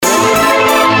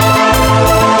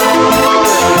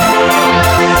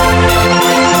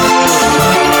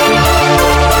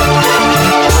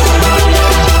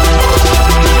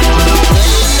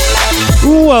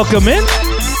Welcome in.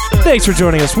 Thanks for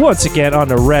joining us once again on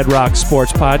the Red Rock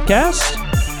Sports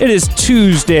Podcast. It is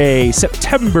Tuesday,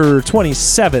 September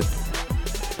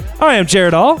 27th. I am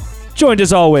Jared Hall, joined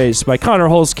as always by Connor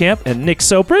Holzkamp and Nick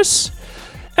Sopris.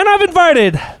 And I've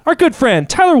invited our good friend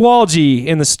Tyler Walgie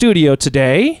in the studio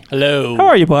today. Hello. How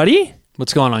are you, buddy?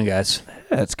 What's going on, guys?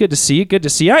 Yeah, it's good to see you. Good to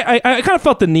see you. I kind of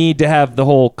felt the need to have the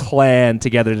whole clan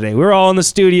together today. We were all in the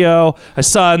studio. I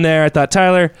saw in there. I thought,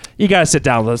 Tyler, you got to sit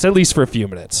down with us at least for a few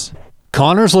minutes.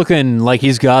 Connor's looking like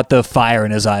he's got the fire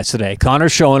in his eyes today.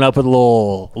 Connor's showing up with a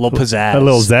little pizzazz. A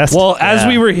little zest. Well, as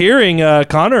we were hearing,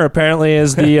 Connor apparently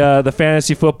is the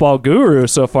fantasy football guru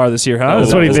so far this year, huh?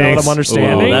 That's what he thinks. What I'm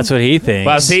understanding. That's what he thinks.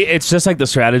 Well, see, it's just like the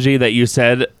strategy that you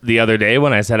said the other day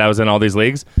when I said I was in all these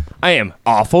leagues. I am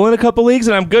awful in a couple leagues,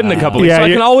 and I'm good in a couple leagues. Yeah, so I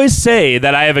can always say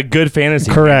that I have a good fantasy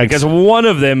team Correct. because one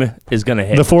of them is going to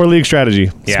hit. The 4-league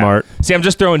strategy. Yeah. Smart. See, I'm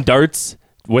just throwing darts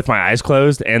with my eyes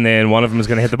closed, and then one of them is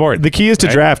going to hit the board. The key is to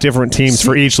draft different teams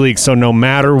for each league, so no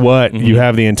matter what, you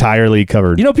have the entire league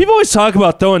covered. You know, people always talk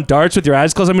about throwing darts with your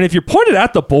eyes closed. I mean, if you're pointed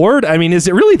at the board, I mean, is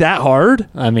it really that hard?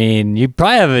 I mean, you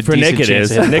probably have a For decent Nick, it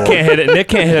chance is. to hit Nick the can't hit it. Nick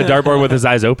can't hit a dartboard with his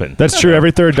eyes open. That's true.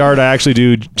 Every third dart I actually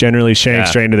do generally shank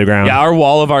straight into the ground. Yeah, our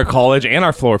wall of our college and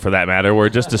our floor, for that matter, were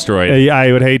just destroyed.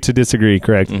 I would hate to disagree.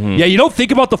 Correct. Yeah, you don't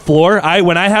think about the floor.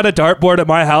 When I had a dartboard at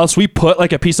my house, we put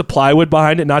like a piece of plywood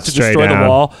behind it, not to Straight destroy down. the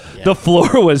wall. Yeah. The floor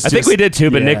was I think we did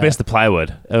too, but Nick yeah. missed the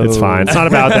plywood. It's fine. It's not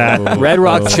about that. Red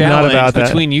Rock Not Challenge about that.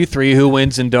 between you three. Who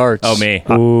wins in darts? Oh, me.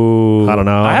 Ooh. I don't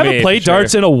know. I haven't Me, played for sure.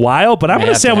 darts in a while, but I'm May going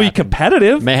to have say to I'm going to be happen.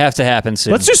 competitive. May have to happen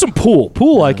soon. Let's do some pool.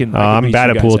 Pool, I can. I'm beat bad you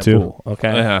at guys pool, too.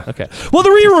 Okay. Yeah. Okay. Well, the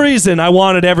real reason I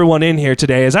wanted everyone in here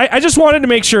today is I just wanted to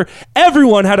make sure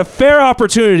everyone had a fair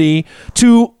opportunity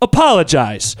to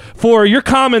apologize for your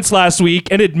comments last week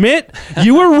and admit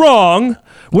you were wrong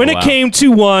when it came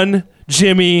to one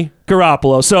Jimmy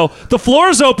Garoppolo. So the floor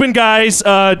is open, guys.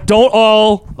 Don't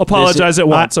all apologize at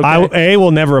once. Okay? I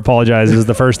will never apologize is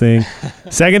the first thing.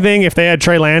 Second thing, if they had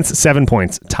Trey Lance, 7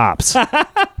 points. Tops.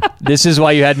 This is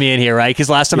why you had me in here, right? Because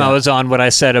last time I was on, what I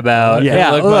said about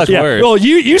look much worse. Well,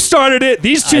 you started it.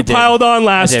 These two I did. piled on I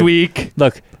last did. week.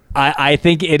 Look, I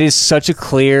think it is such a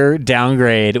clear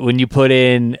downgrade when you put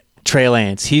in Trey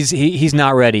Lance. He's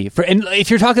not ready for. And if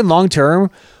you're talking long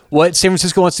term, what San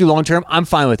Francisco wants to do long term, I'm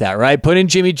fine with that, right? Put in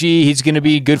Jimmy G. He's going to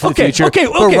be good for the future. Okay.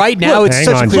 But right now, Look, it's hang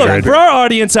such on, a clear Jared. For our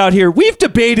audience out here, we've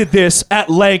debated this at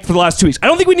length for the last 2 weeks. I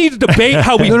don't think we need to debate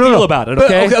how we feel about it,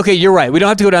 But, okay? okay, you're right. We don't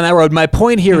have to go down that road. My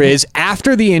point here is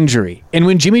after the injury and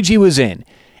when Jimmy G was in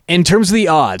terms of the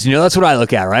odds, that's what I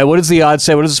look at, right? What does the odds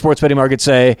say? What does the sports betting market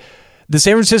say? The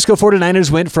San Francisco 49ers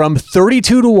went from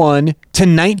 32-1 to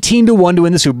 19-1 to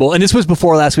win the Super Bowl. And this was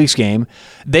before last week's game.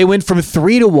 They went from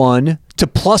 3-1 to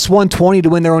plus 120 to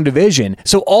win their own division.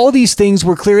 So all these things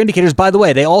were clear indicators. By the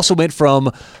way, they also went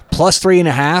from plus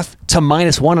 3.5 to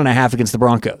minus 1.5 against the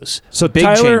Broncos. So big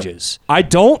Tyler, changes. I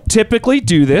don't typically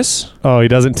do this, Oh, he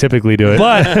doesn't typically do it.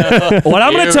 but what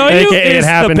I'm going to tell you AKA it is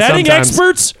the happens betting sometimes.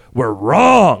 experts were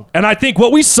wrong. And I think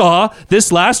what we saw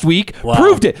this last week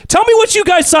proved it. Tell me what you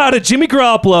guys saw out of Jimmy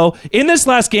Garoppolo in this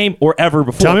last game or ever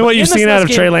before. Tell me But what in you've this seen last out of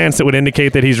game- Trey Lance that would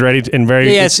indicate that he's ready and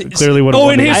very Yes, clearly would have Oh,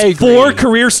 won in the his game. I agree. 4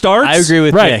 career starts? I agree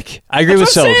with Right. Nick. I agree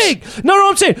That's with what I'm Sobes. saying. No,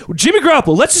 I'm saying Jimmy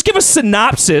Garoppolo. Let's just give a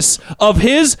synopsis of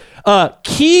his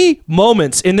key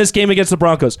moments in this game against the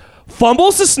Broncos.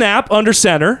 Fumbles the snap under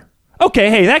center. Okay,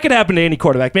 hey, that could happen to any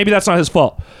quarterback. Maybe that's not his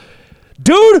fault.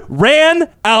 Dude ran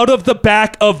out of the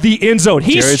back of the end zone.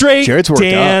 He Jared's worked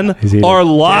Dan up. He's eating.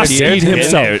 Arlovsky Jared's getting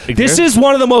himself. there. This is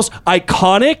one of the most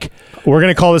iconic We're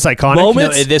going to call this iconic.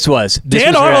 moments. No, this was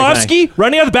Dan very iconic. Arlovsky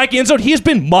running out of the back end zone. He has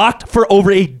been mocked for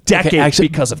over a decade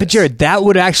because of But this. Jared, that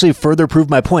would actually further prove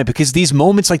my point because these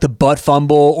moments like the butt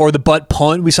fumble or the butt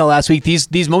punt we saw last week,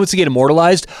 these moments that get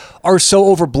immortalized are so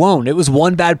overblown. It was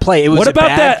one bad play. It was What about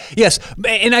that? Yes,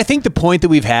 and I think the point that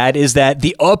we've had is that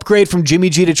the upgrade from Jimmy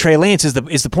G to Trey Lance is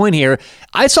the point here.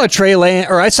 I saw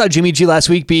Jimmy G last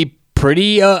week be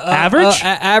pretty average.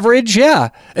 Average, yeah,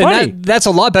 Funny. and that's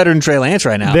a lot better than Trey Lance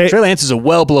right now. They- Trey Lance is a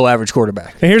well below average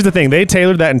quarterback. And here's the thing. They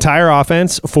tailored that entire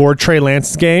offense for Trey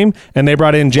Lance's game, and they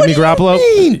brought in Jimmy Garoppolo. What do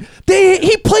you mean?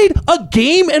 He played a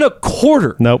game and a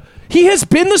quarter. Nope. He has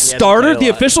been the starter, played a the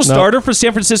lot. official starter for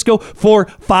San Francisco for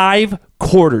 5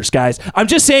 quarters, guys. I'm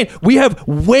just saying we have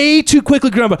way too quickly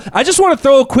grown up. I just want to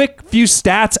throw a quick few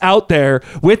stats out there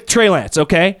with Trey Lance,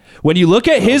 okay? When you look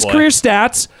at his career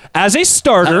stats as a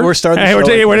starter, We're starting. Hey, the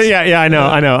show like this. yeah, I know.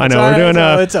 We're doing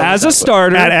as a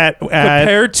starter at-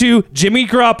 compared to Jimmy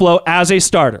Garoppolo as a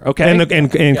starter, okay?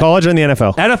 in college or in the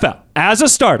NFL. NFL. As a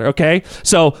starter, okay?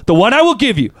 So the one I will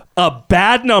give you, a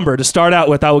bad number to start out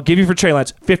with, I will give you for Trey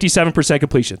Lance, 57%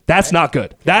 completion. That's not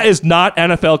good. That is not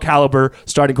NFL caliber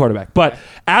starting quarterback. But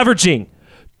averaging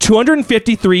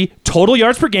 253 total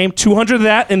yards per game, 200 of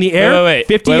that in the air,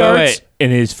 50 yards. In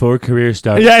his 4 career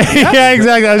starts. Yeah,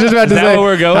 exactly. I was just about to that say. what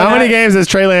we're going how many at? games has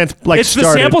Trey Lance It's the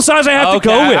started? sample size I have to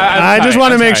go with. I just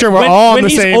want to make sure we're when, all on when the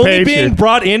he's same only page being here.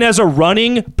 brought in as a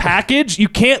running package, you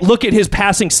can't look at his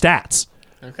passing stats.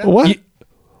 What?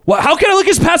 Well, how can I look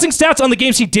at his passing stats on the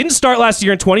games he didn't start last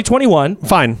year in 2021?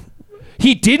 Fine.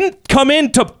 He didn't come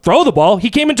in to throw the ball.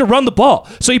 He came in to run the ball.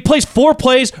 So he plays 4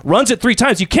 plays, runs it 3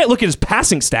 times. You can't look at his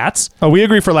passing stats. Oh, we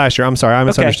agree for last year. I'm sorry. I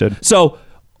misunderstood. So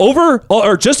over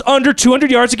or just under 200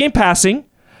 yards a game passing,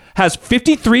 has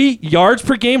 53 yards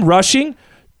per game rushing,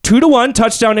 2-to-1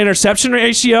 touchdown interception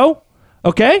ratio.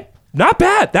 Okay? Not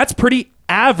bad. That's pretty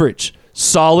average.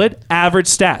 Solid average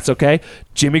stats, okay?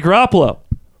 Jimmy Garoppolo,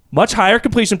 much higher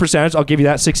completion percentage. I'll give you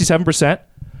that, 67%.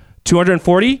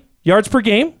 240 yards per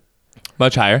game.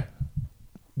 Much higher.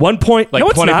 1 point. Like No,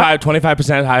 it's not.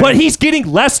 25% higher. But he's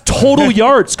getting less total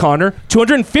yards, Connor.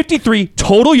 253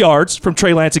 total yards from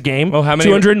Trey Lance a game. Well, how many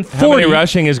 240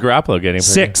 rushing is Garoppolo getting?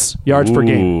 6 yards per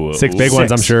game. Ooh. 6 big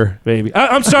ones, I'm sure. Baby.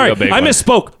 I'm sorry. Real big I one.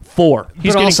 misspoke. 4. He's But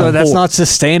getting also, that's 4. not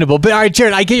sustainable. But all right,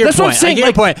 Jared, I get your That's point. what I'm saying. I get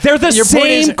Like, your point. they're the Your point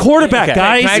same is- quarterback, Okay.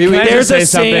 guys. Can I They're just the say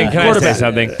something? same Can I say quarterback.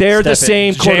 something? They're the Step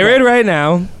same quarterback. Jared right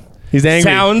now He's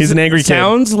angry. He's an angry kid.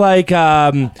 Sounds like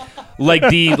the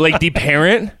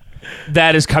parent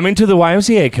that is coming to the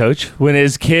YMCA coach when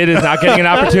his kid is not getting an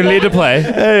opportunity to play.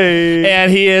 Hey.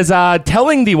 And he is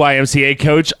telling the YMCA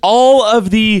coach all of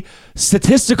the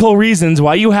statistical reasons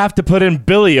why you have to put in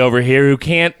Billy over here who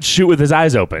can't shoot with his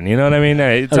eyes open. You know what I mean?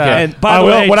 It's, And by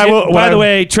the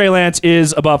way, Trey Lance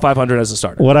is above 500 as a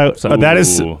starter. What I that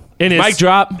is Ooh. It is- Mic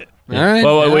drop. All right.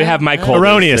 Well, we have Mike Holder,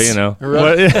 erroneous. so, you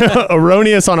know.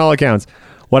 Erroneous on all accounts.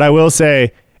 What I will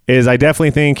say is I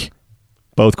definitely think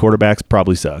both quarterbacks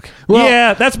probably suck. Well,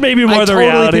 yeah, that's maybe more I the totally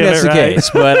reality think that's of it, the right? case,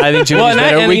 but I think Jimmy's Well,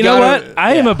 better. and We you know gotta- what?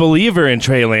 I am a believer in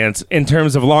Trey Lance in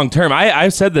terms of long term.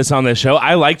 I've said this on this show.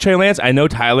 I like Trey Lance. I know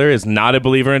Tyler is not a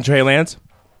believer in Trey Lance.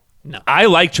 No. I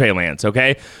like Trey Lance,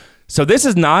 okay? So this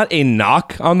is not a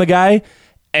knock on the guy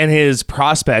and his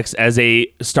prospects as a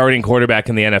starting quarterback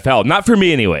in the NFL. Not for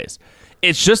me, anyways.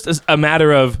 It's just a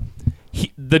matter of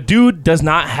the dude does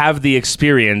not have the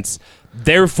experience.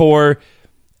 Therefore,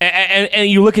 and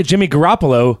you look at Jimmy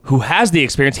Garoppolo, who has the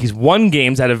experience. He's won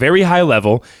games at a very high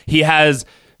level. He has,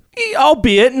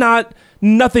 albeit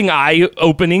nothing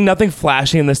eye-opening, nothing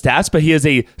flashy in the stats, but he is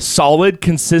a solid,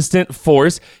 consistent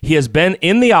force. He has been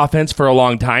in the offense for a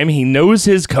long time. He knows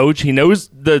his coach. He knows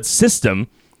the system.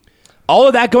 All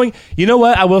of that going. You know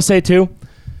what I will say too?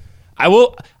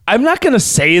 I'm not going to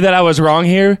say that I was wrong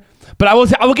here, but I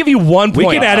will give you 1 point.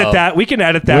 We can edit that. We can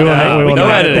edit that. We will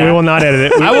not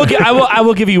edit it. I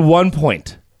will give you 1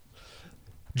 point.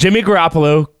 Jimmy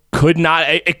Garoppolo could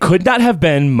not have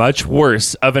been much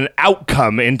worse of an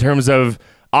outcome in terms of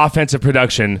offensive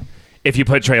production if you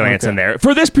put Trey Lance in there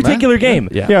for this particular game.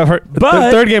 Yeah. The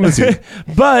third game of the season.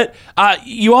 But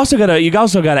you also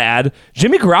gotta add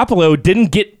Jimmy Garoppolo didn't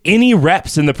get any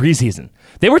reps in the preseason.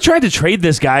 They were trying to trade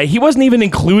this guy. He wasn't even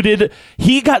included.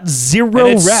 He got 0 And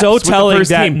it's reps. so with the telling first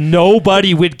that team.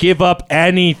 nobody would give up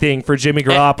anything for Jimmy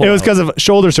Garoppolo. It was because of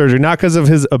shoulder surgery, not because of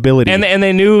his ability. And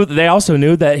they also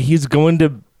knew that he's going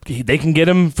to. They can get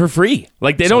him for free.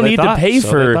 Like they don't need to pay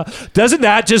for. Doesn't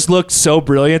that just look so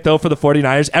brilliant though for the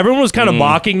 49ers? Everyone was kind of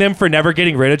mocking them for never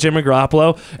getting rid of Jimmy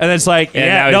Garoppolo, and it's like,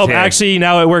 actually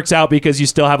now it works out because you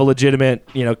still have a legitimate,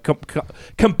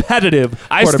 competitive.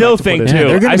 I still think too.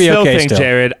 they're gonna I be still okay think still.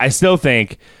 Jared. I still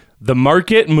think the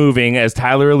market moving, as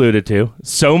Tyler alluded to,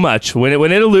 so much when it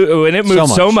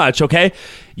moves so much. Okay,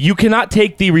 you cannot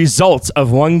take the results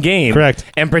of one game, Correct.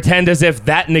 and pretend as if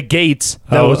that negates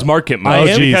those market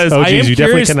moves. Because I am you definitely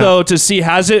curious cannot. though to see,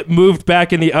 has it moved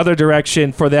back in the other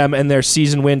direction for them and their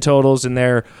season win totals and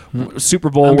their Super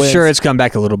Bowl I'm wins? sure it's come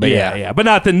back a little bit. Yeah, but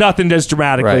nothing as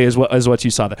dramatically Right. as what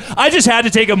you saw there. I just had to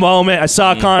take a moment. I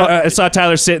saw I saw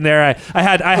Tyler sitting there. I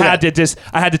had to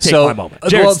take my moment.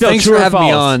 Jared, well, still thanks true for or having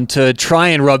me false? on to try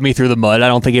and rub me through the mud. I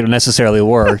don't think it necessarily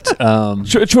worked.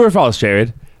 True or false,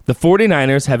 Jared? The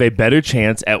 49ers have a better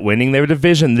chance at winning their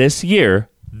division this year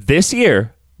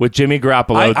with Jimmy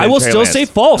Garoppolo. I will than Trey still Lance. say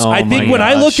false. Oh I think my when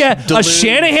I look gosh. at a Deluge.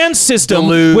 Shanahan system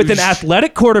Deluge. with an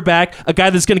athletic quarterback, a guy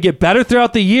that's going to get better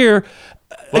throughout the year.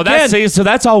 Well, again,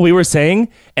 that's all we were saying,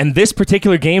 and this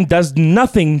particular game does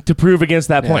nothing to prove against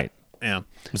that point. Yeah.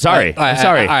 Sorry. All right, I'm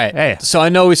sorry. All right. Hey. So I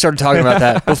know we started talking about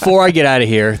that. Before I get out of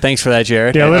here, thanks for that,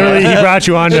 Jared. Yeah, literally, he brought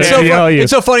you on to yell at you.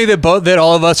 It's so funny that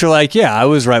all of us are like, yeah, I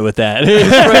was right with that.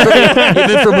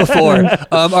 Even from before.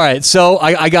 All right, so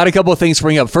I got a couple of things to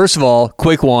bring up. First of all,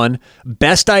 quick one.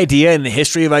 Best idea in the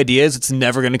history of ideas, it's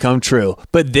never going to come true.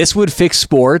 But this would fix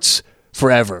sports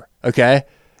forever, okay?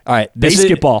 All right.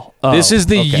 Basketball. This is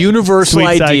the universal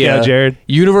Sweet psycho, idea. Jared.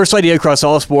 Universal idea across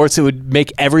all sports that would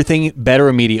make everything better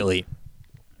immediately.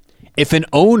 If an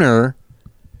owner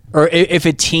or if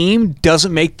a team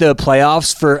doesn't make the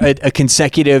playoffs for a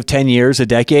consecutive 10 years, a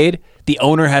decade, the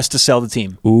owner has to sell the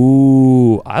team.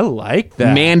 Ooh, I like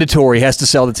that. Mandatory, has to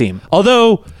sell the team.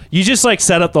 Although you just like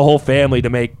set up the whole family to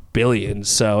make billions,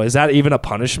 so is that even a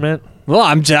punishment? Well,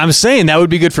 I'm saying that would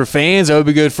be good for fans. That would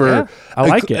be good for. Yeah, I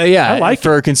like it. Yeah, I like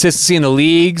for consistency in the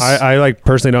leagues. I like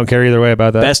personally don't care either way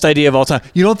about that. Best idea of all time.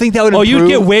 You don't think that would improve? You'd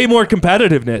get way more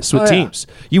competitiveness with yeah. teams.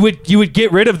 You would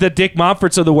get rid of the Dick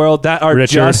Montforts of the world that are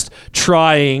Richard. just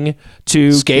trying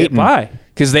to Skating. get by.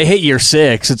 Because they hit year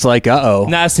 6. It's like, uh-oh.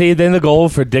 Nah, see, then the goal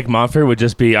for Dick Montfort would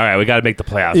just be, all right, we got to make the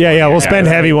playoffs. Yeah, we'll spend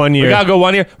heavy 1 year. We got to go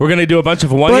 1 year. We're going to do a bunch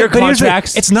of one-year But here's the-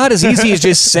 contracts. it's not as easy as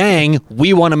just saying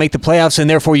we want to make the playoffs and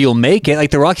therefore you'll make it.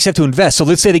 Like the Rockies have to invest. So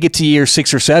let's say they get to year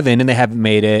 6 or 7 and they haven't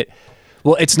made it.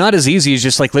 Well, it's not as easy as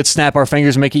just like let's snap our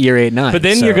fingers and make it year 8, 9. But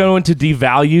then So- you're going to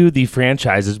devalue the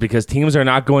franchises because teams are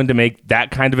not going to make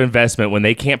that kind of investment when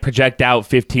they can't project out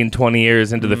 15, 20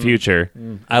 years into the future.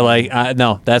 I like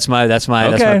no. That's my pitch. All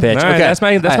right, Okay, that's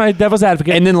my All right. my devil's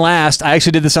advocate. And then last, I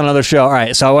actually did this on another show. All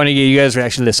right, so I want to get you guys'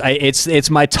 reaction to this.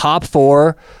 It's my top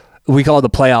 4. We call it the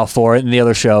playoff 4 in the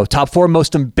other show. Top 4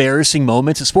 most embarrassing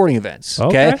moments at sporting events.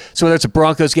 Okay. So whether it's a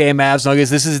Broncos game, Mavs, Nuggets,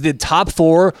 this is the top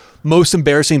 4 most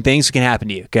embarrassing things that can happen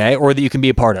to you. Okay, or that you can be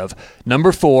a part of.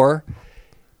 Number 4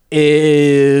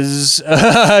 is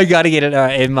I got to get it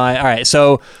in my. All right.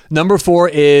 So number 4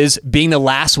 is being the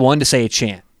last one to say a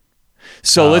chant.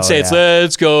 So let's say it's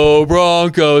 "Let's go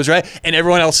Broncos," right? And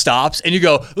everyone else stops, and you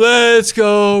go "Let's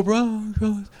go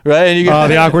Broncos," right? And you go,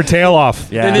 the awkward tail off.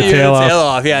 Yeah. and the then you tail go off. tail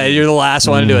off. Yeah, you're the last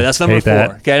one to do it. That's number hate 4.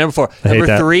 that. Okay, number 4. hate Number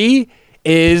that. 3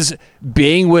 is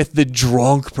being with the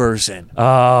drunk person.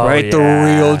 Oh, right, the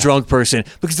yeah. real drunk person,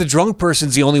 because the drunk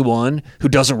person's the only one who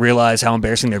doesn't realize how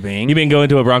embarrassing they're being. You mean going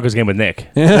to a Broncos game with Nick?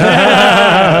 Okay,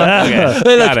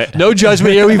 Hey, look, got it. no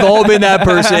judgment here. We've all been that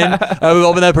person.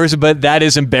 But that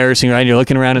is embarrassing, right? You're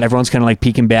looking around and everyone's kind of like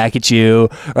peeking back at you,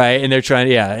 right? And they're trying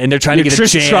to to You're get a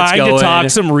just chance trying going. to talk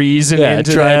some reason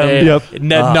into trying them. to,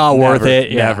 not worth never,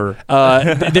 it. Yeah.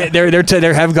 never.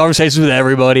 They're having conversations with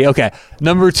everybody. Okay,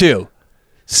 number 2,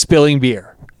 spilling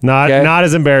beer. Not Okay. not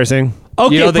as embarrassing.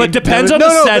 Okay, You know, but depends on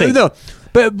the setting. No.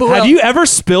 But Have you ever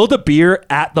spilled a beer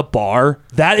at the bar?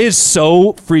 That is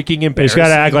so freaking You embarrassing. just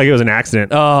gotta act like it was an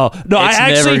accident. Oh no! It's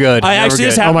I never actually, good. I Never actually good.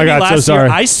 just happened Oh my to me God, so last year. sorry.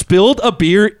 I spilled a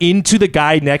beer into the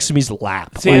guy next to me's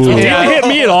lap. See, It it's- didn't yeah. hit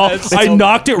me at all. I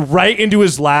knocked it right into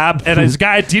his lap, and this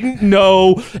guy didn't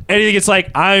know anything. It's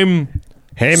like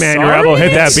Hey man, Sorry? your elbow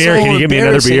hit that It's beer. so Can you give me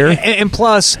another embarrassing. beer? And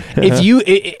plus,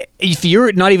 if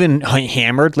you're not even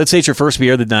hammered, let's say it's your first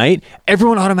beer of the night,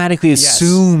 everyone automatically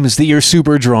assumes that you're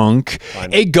super drunk.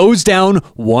 It goes down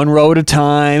one row at a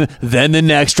time, then the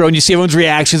next row, and you see everyone's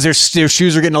reactions. Their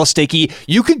shoes are getting all sticky.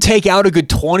 You can take out a good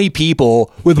 20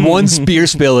 people with one beer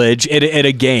spillage at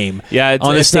a game. Yeah,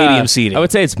 on the stadium seating. I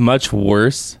would say it's much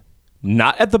worse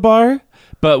not at the bar,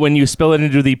 but when you spill it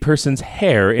into the person's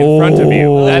hair in front of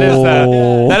you. That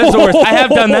is the worst. I have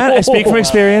done that. I speak from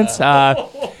experience.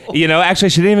 Actually,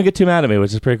 she didn't even get too mad at me,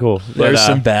 which is pretty cool. There's But,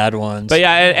 some bad ones. But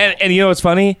yeah, and you know what's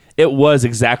funny? It was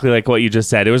exactly like what you just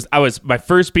said. I was my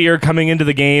first beer coming into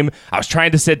the game. I was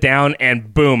trying to sit down,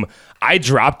 and boom, I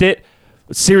dropped it.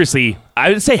 Seriously, I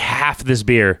would say half this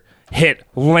beer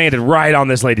landed right on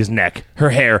this lady's neck. Her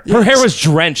hair was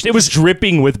drenched. It was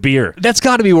dripping with beer. That's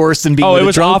got to be worse than being with it a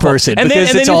was drunk awful. person, and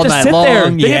because then it's you all have to night sit there.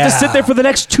 long. They have to sit there for the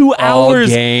next 2 All hours,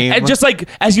 game. and just like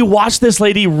as you watch this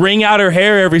lady wring out her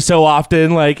hair every so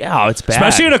often, like it's bad.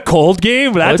 especially in a cold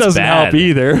game. That It's doesn't bad. help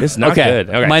either. It's not good.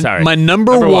 Okay, sorry. My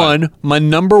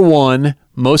number one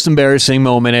most embarrassing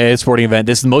moment at a sporting event.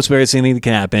 This is the most embarrassing thing that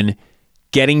can happen: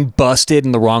 getting busted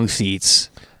in the wrong seats.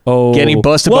 Oh, Getting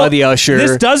busted by the usher.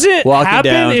 This doesn't walking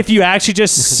happen down. if you actually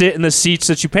just sit in the seats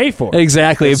that you pay for.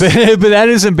 Exactly, but that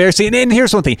is embarrassing. And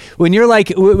here's one thing: when you're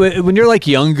like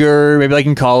younger, maybe like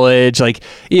in college, like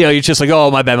you're just like,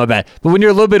 oh my bad. But when you're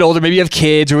a little bit older, maybe you have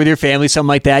kids or with your family, something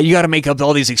like that, you got to make up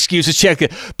all these excuses,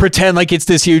 pretend like it's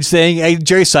this huge thing.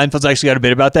 Jerry Seinfeld's actually got a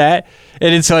bit about that,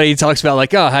 and it's funny. He talks about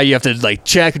like, how you have to like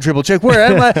check and triple check where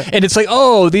am I, and it's like,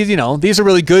 these are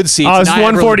really good seats. Oh, it's not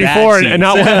 144 really bad and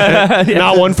not seats.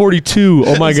 not 142.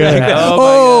 Oh my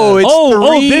god.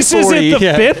 It's this isn't the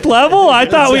 5th level? I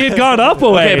thought we had gone up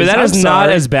away. Okay, but that is not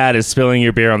as bad as spilling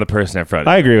your beer on the person in front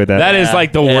of you. I agree with that. That is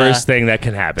like the worst thing that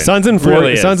can happen. Suns and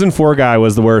four guy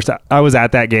was the worst. I was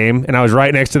at that game and I was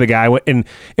right next to the guy. And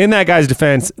in that guy's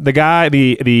defense, the guy,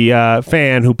 the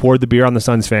fan who poured the beer on the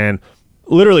Suns fan,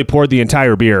 literally poured the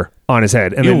entire beer on his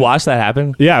head. And You then, watched that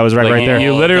happen? yeah, I was right there.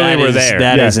 You literally were there.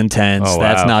 That Yeah. is intense. Oh,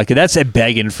 That's wow. not good. That's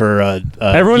begging for a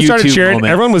Everyone started YouTube cheering. moment.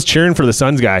 Everyone was cheering for the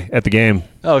Suns guy at the game.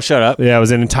 Oh, shut up. Yeah, it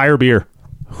was an entire beer.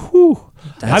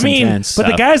 That's I mean, intense. but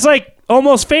the guy's like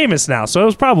almost famous now, so it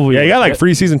was probably Yeah, you got like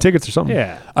free season tickets or something.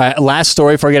 Yeah. All right, last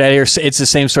story before I get out of here. It's the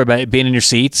same story about being in your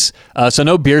seats. So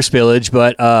no beer spillage,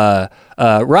 but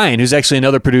Ryan, who's actually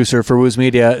another producer for Wooz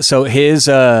Media, so his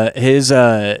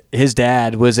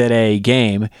dad was at a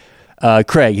game.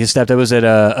 Craig, his stepdad, was at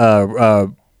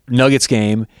a Nuggets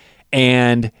game,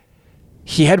 and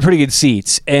he had pretty good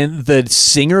seats. And the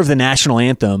singer of the national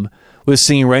anthem was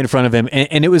singing right in front of him,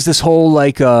 and it was this whole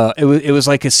like it was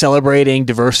like a celebrating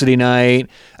diversity night.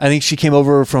 I think she came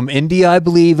over from India, I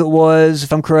believe it was,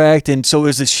 if I'm correct. And so it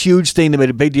was this huge thing. They made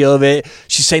a big deal of it.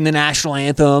 She sang the national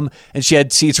anthem, and she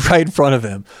had seats right in front of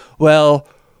him. Well,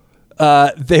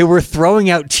 they were throwing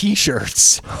out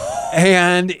T-shirts,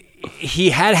 and he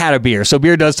had a beer. So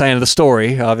beer does tie into the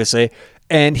story, obviously.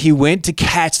 And he went to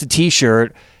catch the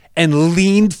T-shirt and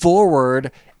leaned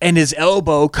forward, and his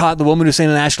elbow caught the woman who sang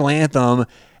the national anthem,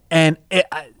 and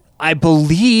I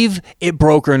believe it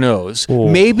broke her nose.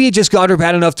 Maybe it just got her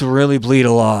bad enough to really bleed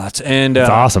a lot. And It's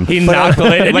awesome. He knocked the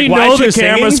lady. And Like, you why know she the was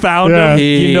cameras singing? found Yeah. him.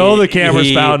 You know the cameras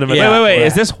he- found him. yeah. Wait.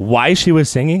 Is this why she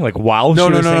was singing? Like while No, she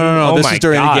no, was no, singing? no, no. Oh This my was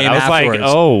during God. the game I was afterwards. like,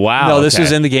 oh wow. No, this okay.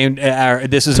 was in the game.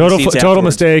 This is Total the seats total afterwards.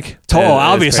 mistake.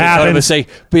 Obviously, total Happens. mistake.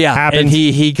 But yeah, Happens. and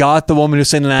he got the woman who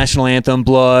sang the national anthem.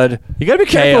 Blood. You gotta be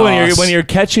careful Chaos. when you're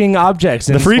catching objects.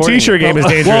 The free T-shirt game is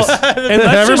dangerous. and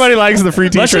Everybody likes the free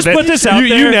T-shirt. let's just put this out you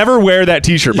there. You never wear that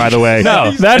T-shirt, by the way.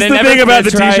 No, that's and the it never thing about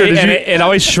the fits right, T-shirt. Is and you, it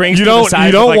always shrinks. you to the don't size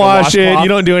you don't of like wash a it. washcloth. You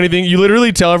don't do anything. You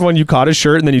literally tell everyone you caught a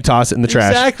shirt and then you toss it in the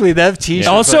trash. Exactly. That T-shirt.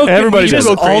 Also, Everybody just does.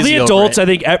 all the Crazy over adults, it. I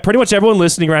think pretty much everyone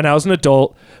listening right now is an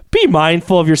adult. Be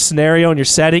mindful of your scenario and your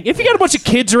setting. If you got a bunch of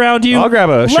kids around you, I'll grab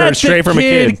a shirt let straight the from a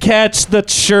kid. catch the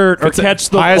shirt or catch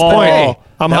the highest ball. point.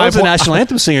 I'm that high was a point. national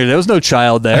anthem singer. There was no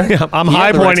child there. I'm He high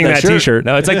had the rights to pointing that shirt. T-shirt.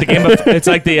 No, it's like the game of. It's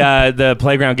like the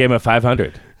playground game of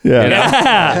 500. Yeah. You know?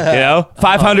 Yeah. You know,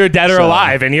 500 dead or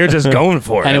alive, and you're just going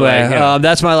for it. Anyway, Like, you know.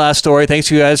 that's my last story. Thanks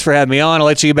you guys for having me on. I'll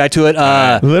let you get back to it.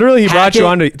 Literally, he brought you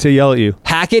Hackett- on to yell at you.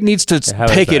 Hackett needs to How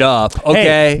is pick it that? up. Okay.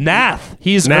 Hey, Nath.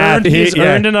 He's Nath, earned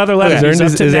yeah. another letter. He's earned He's up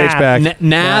his to age Nath. back.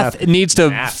 Nath needs to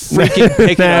freaking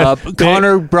pick it Nath. up.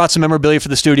 Connor brought some memorabilia for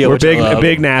the studio. We're which I big, love.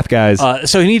 big Nath guys.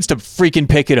 So he needs to freaking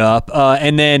pick it up.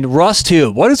 And then Russ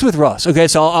too. What is with Russ? Okay,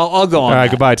 so I'll go on. All right,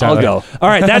 that. goodbye, Tyler. I'll go. All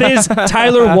right, that is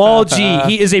Tyler Walgie.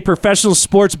 He is a professional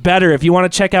sports bettor. If you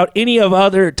want to check out any of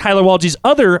other Tyler Walgie's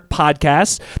other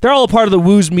podcasts, they're all a part of the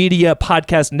Wooz Media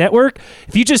podcast network.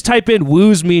 If you just type in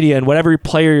Wooz Media and whatever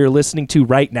player you're listening to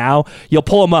right now, you'll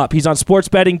pull him up. He's on Sports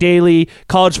Betting Daily,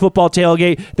 College Football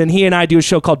Tailgate. Then he and I do a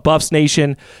show called Buffs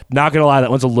Nation. Not going to lie, that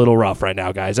one's a little rough right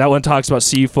now, guys. That one talks about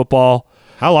CU football.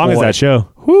 How long is boy. that show?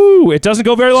 Whoo, it doesn't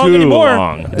go very long Too anymore.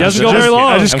 long. It doesn't go Just- very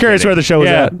long. I'm just curious where the show was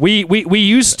Yeah, at. we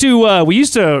used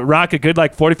to rock a good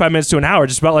like 45 minutes to an hour,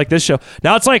 just about like this show.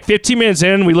 Now it's like 15 minutes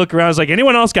in. We look around, it's like,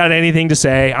 anyone else got anything to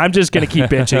say? I'm just gonna keep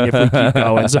bitching if we keep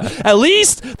going. So at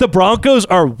least the Broncos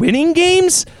are winning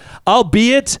games,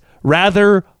 albeit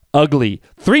rather ugly.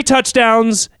 3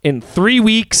 touchdowns in 3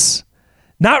 weeks.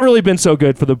 Not really been so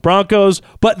good for the Broncos,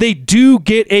 but they do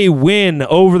get a win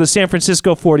over the San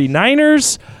Francisco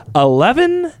 49ers,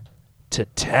 11-10.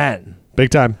 Big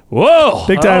time. Whoa.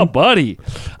 Big time. Oh, buddy.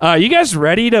 You guys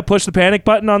ready to push the panic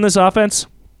button on this offense?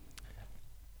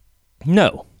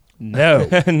 no, No.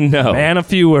 no. Man, a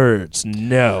few words.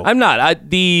 No. I'm not.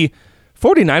 The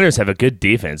 49ers have a good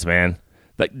defense, man.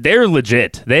 Like, they're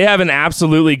legit. They have an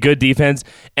absolutely good defense.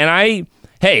 And I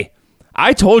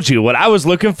told you what I was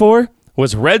looking for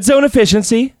was red zone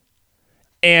efficiency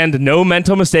and no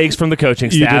mental mistakes from the coaching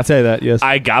You staff. did say that, yes.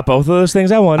 I got both of those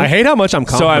things I wanted. I hate how much I'm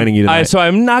complimenting you tonight. So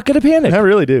I'm not going to panic. I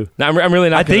really do. I'm really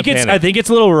not. I think gonna it's panic.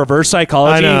 a little reverse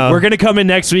psychology. I know. We're gonna come in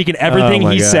next week and everything Oh,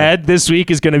 my he God. said this week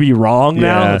is gonna be wrong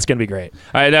now. Yeah. It's gonna be great.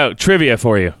 All right, now trivia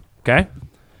for you. Okay.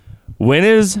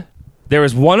 There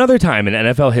was one other time in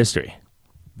NFL history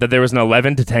that there was an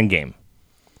 11-10 game.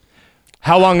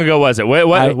 How long ago was it?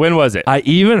 When was it? I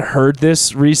even heard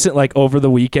this like over the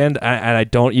weekend, and I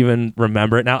don't even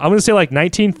remember it now. I'm gonna say like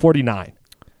 1949.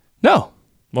 No.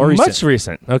 More recent. Much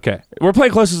recent. Okay. We're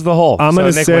playing closest to the hole. I'm so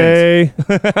gonna Nick say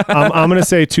I'm gonna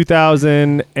say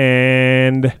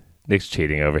 2009. Nick's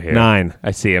cheating over here. 9. I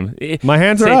see him. My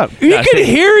hands are See- up. You No, can see-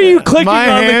 hear you clicking My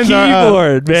on the hands are up.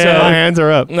 keyboard, man. My hands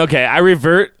are up. Okay, I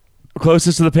revert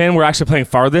closest to the pin. We're actually playing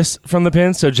farthest from the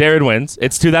pin, so Jared wins.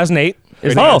 It's 2008.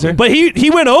 Is the Oh, answer. but he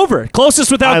went over.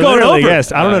 Closest without going literally over.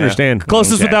 guessed. I don't Oh, yeah. understand.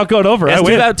 Closest Okay. without going over. I It's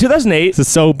win. 2008. This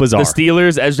is so bizarre. The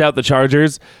Steelers edged out the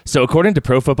Chargers. So according to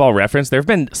Pro Football Reference, there have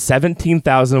been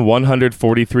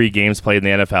 17,143 games played in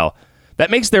the NFL. That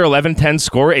makes their 11-10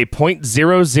 score a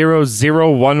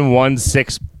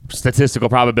 .000116 statistical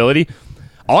probability.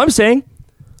 All I'm saying,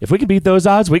 if we can beat those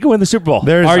odds, we can win the Super Bowl.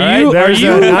 There's- Are All you right, there's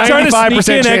a trying to 95%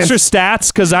 sneak in chance. extra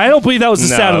stats? Because I don't believe that was the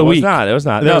stat of the it was week. not. It was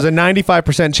not. There No. was a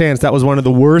 95% chance that was one of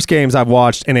the worst games I've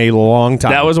watched in a long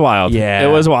time. That was wild. Yeah.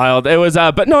 It was wild. It was,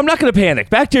 but no, I'm not going to panic.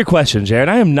 Back to your question, Jared.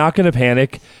 I am not going to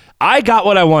panic. I got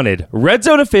what I wanted. Red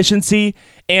zone efficiency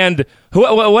and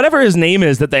whatever his name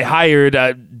is that they hired,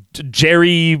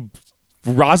 Jerry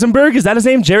Rosenberg. Is that his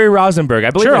name? Jerry Rosenberg. I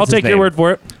believe Sure, that's I'll his take your name. word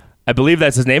for it. I believe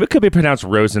that's his name. It could be pronounced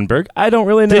Rosenberg. I don't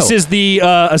really know. This is the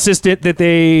assistant that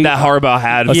they. that Harbaugh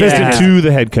had. assistant Yeah. to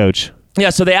the head coach.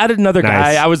 Yeah, so they added another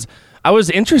Nice. guy. I was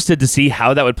interested to see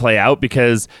how that would play out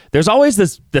because there's always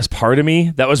this part of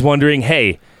me that was wondering,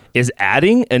 hey, is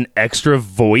adding an extra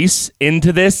voice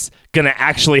into this going to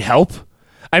actually help?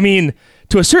 I mean,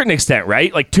 to a certain extent,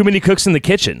 right? Like too many cooks in the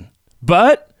kitchen.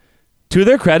 But to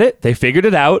their credit, they figured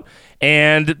it out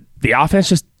and the offense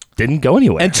just didn't go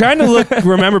anywhere. And trying to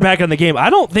remember back on the game, I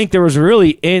don't think there was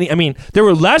really any. I mean, there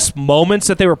were less moments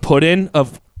that they were put in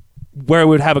of where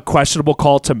we would have a questionable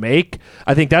call to make.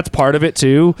 I think that's part of it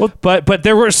too. But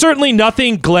there were certainly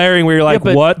nothing glaring where you're like,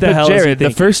 what the hell Jared, is he the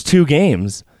thinking? first two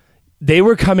games, they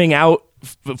were coming out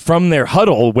from their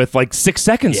huddle with like 6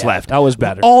 seconds Yeah, left. that was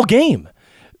better. All game.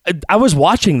 I was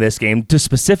watching this game to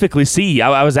specifically see.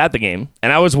 I was at the game,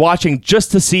 and I was watching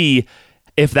just to see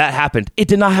if that happened. It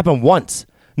did not happen once.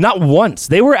 Not once.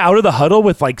 They were out of the huddle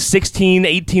with like 16,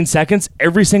 18 seconds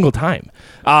every single time.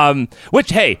 Which,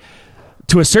 hey,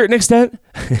 to a certain extent,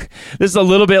 this is a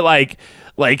little bit like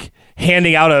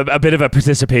handing out a bit of a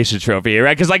participation trophy,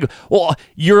 right? Because well,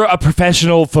 you're a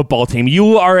professional football team.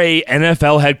 You are a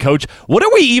NFL head coach. What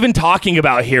are we even talking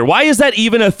about here? Why is that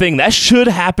even a thing? That should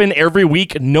happen every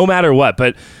week, no matter what.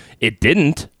 But it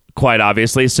didn't, quite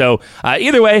obviously. So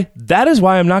either way, that is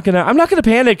why I'm not gonna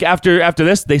panic after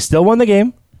this. They still won the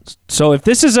game. So if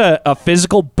this is a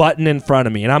physical button in front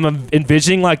of me, and I'm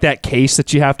envisioning like that case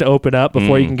that you have to open up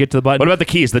before you can get to the button. What about the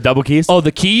keys? The double keys? Oh,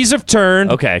 the keys have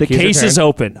turned. Okay, The keys have case is turned.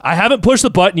 open. I haven't pushed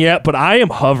the button yet, but I am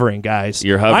hovering, guys.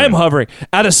 You're hovering. I am hovering.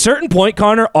 At a certain point,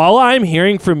 Connor, all I'm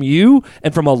hearing from you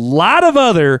and from a lot of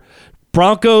other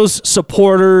Broncos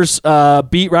supporters,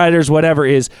 beat writers, whatever,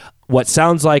 is what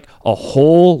sounds like a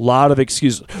whole lot of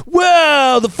excuses.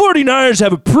 Well, the 49ers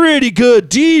have a pretty good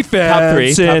defense. Top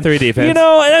three defense. You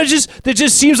know, and it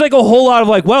just seems like a whole lot of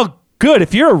like, well, good.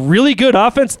 If you're a really good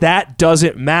offense, that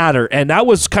doesn't matter. And that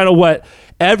was kind of what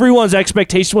everyone's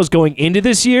expectation was going into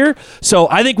this year. So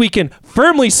I think we can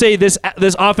firmly say this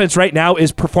offense right now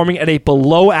is performing at a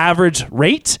below average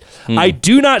rate. I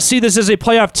do not see this as a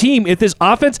playoff team if this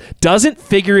offense doesn't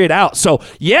figure it out. So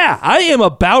yeah, I am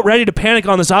about ready to panic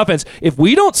on this offense. If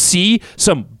we don't see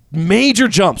some major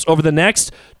jumps over the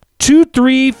next 2,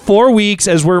 3, 4 weeks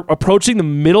as we're approaching the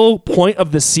middle point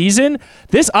of the season,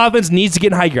 this offense needs to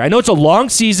get in high gear. I know it's a long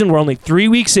season. We're only 3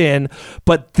 weeks in,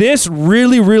 but this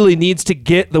really, really needs to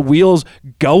get the wheels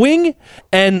going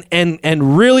and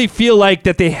really feel like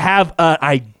that they have an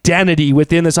identity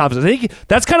within this offense. I think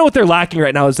that's kind of what they're lacking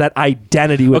right now is that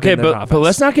identity within Okay, their but offense.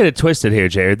 let's not get it twisted here,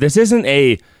 Jared. This isn't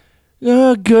a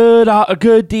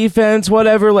good defense,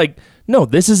 whatever. Like, no,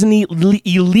 this is an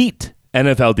elite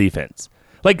NFL defense.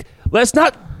 Like,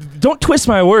 don't twist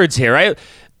my words here, right?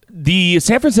 The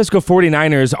San Francisco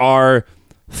 49ers are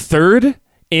third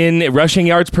in rushing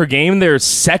yards per game. They're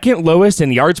second lowest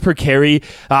in yards per carry.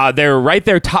 They're right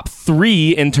there top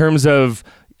 3 in terms of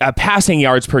passing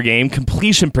yards per game,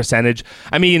 completion percentage.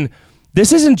 I mean,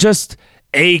 this isn't just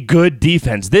a good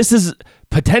defense. This is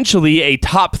potentially a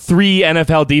top 3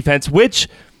 NFL defense, which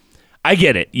I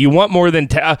get it. You want more than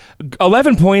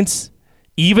 11 points.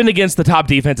 Even against the top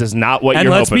defense is not what And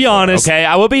you're let's hoping be for, honest, okay?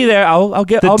 I will be there. I'll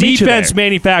the meet you defense there.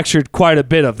 manufactured quite a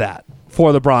bit of that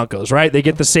for the Broncos, right? They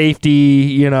get the safety,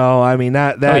 you know, I mean,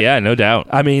 that Oh yeah, no doubt.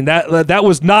 I mean, that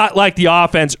was not like the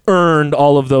offense earned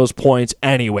all of those points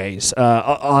anyways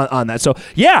on that. So,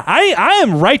 yeah, I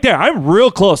am right there. I'm real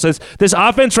close. This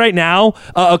offense right now,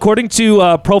 according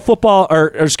to Pro Football, or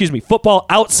excuse me, Football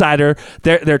Outsider,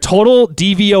 their total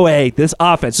DVOA, this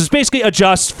offense, is basically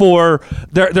adjusts for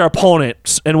their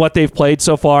opponents and what they've played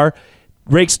so far,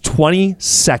 ranks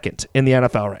 22nd in the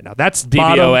NFL right now. That's DVOA?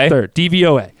 bottom third.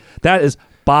 DVOA. That is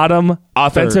Bottom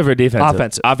Offensive third. or defensive?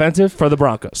 Offensive. Offensive? For the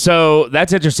Broncos. So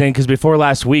that's interesting because before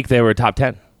last week, they were top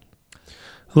 10.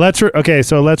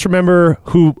 So let's remember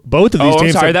who both of these Oh, I'm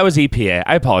teams. sorry. That was EPA.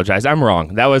 I apologize. I'm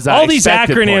wrong. That was All these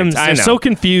acronyms points. I are know. so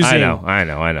confusing. I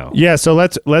know. Yeah, so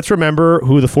let's remember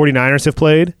who the 49ers have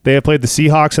played. They have played the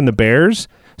Seahawks and the Bears.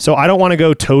 So I don't want to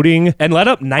go toting. And let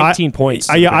up 19 points.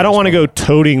 I don't want to go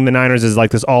toting the Niners as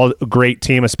like this all great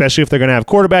team, especially if they're going to have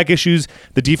quarterback issues.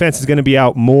 The defense is going to be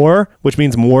out more, which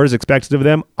means more is expected of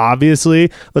them,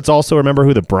 obviously. Let's also remember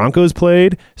who the Broncos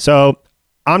played. So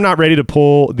I'm not ready to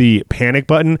pull the panic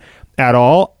button at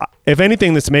all. If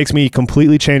anything, this makes me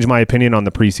completely change my opinion on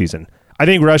the preseason. I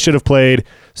think Russ should have played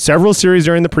several series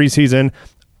during the preseason.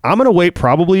 I'm going to wait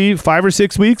probably 5 or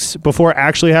 6 weeks before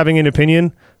actually having an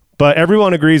opinion. But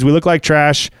everyone agrees we look like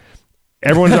trash.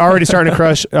 Everyone's already starting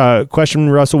to question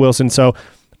Russell Wilson. So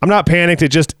I'm not panicked.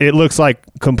 It looks like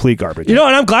complete garbage. And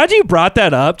I'm glad you brought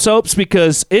that up, Soaps,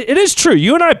 because it is true.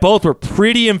 You and I both were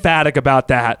pretty emphatic about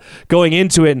that going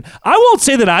into it. And I won't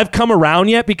say that I've come around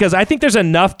yet because I think there's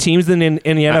enough teams in the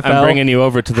NFL I'm bringing you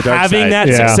over to the dark having side. that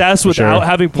success without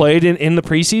having played in the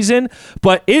preseason.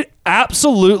 But it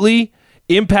absolutely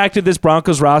impacted this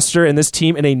Broncos roster and this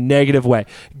team in a negative way.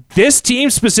 This team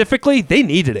specifically, they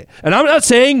needed it. And I'm not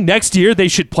saying next year they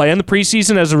should play in the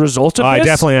preseason as a result of this. I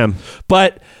definitely am.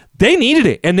 But they needed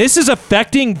it. And this is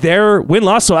affecting their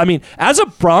win-loss. So, I mean, as a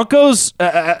Broncos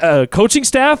coaching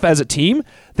staff, as a team,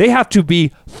 they have to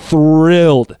be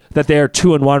thrilled that they are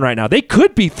 2-1 right now. They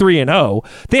could be 3-0.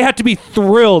 They have to be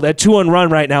thrilled at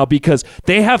 2-1 right now because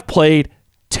they have played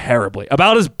terribly.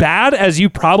 About as bad as you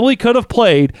probably could have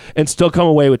played and still come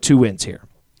away with 2 wins here.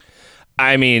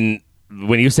 I mean,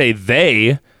 when you say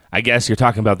they, I guess you're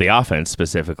talking about the offense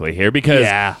specifically here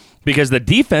because the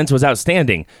defense was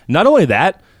outstanding. Not only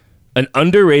that, an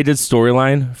underrated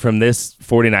storyline from this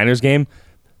 49ers game,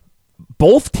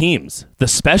 both teams, the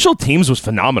special teams was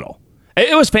phenomenal.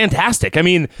 It was fantastic. I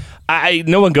mean,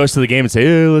 no one goes to the game and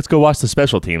say, let's go watch the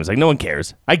special teams. Like, no one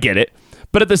cares. I get it.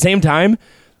 But at the same time,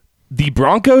 the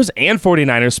Broncos and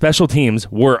 49ers special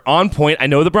teams were on point. I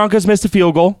know the Broncos missed a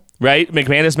field goal, right?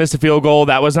 McManus missed a field goal.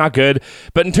 That was not good.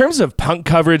 But in terms of punt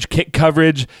coverage, kick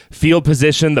coverage, field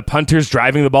position, the punters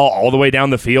driving the ball all the way down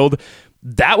the field,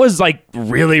 that was like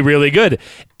really, really good.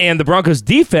 And the Broncos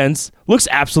defense looks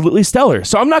absolutely stellar.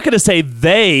 So I'm not going to say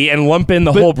they and lump in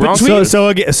the whole Broncos.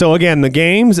 So again, the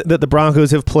games that the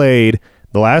Broncos have played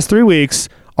the last 3 weeks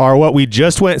are what we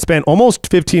just spent almost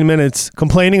 15 minutes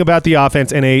complaining about the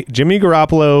offense in a Jimmy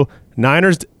Garoppolo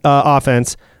Niners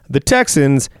offense, the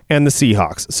Texans, and the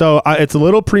Seahawks. So it's a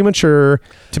little premature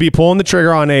to be pulling the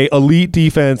trigger on a elite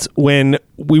defense when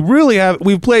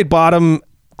we've played bottom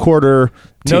quarter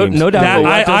teams. No doubt.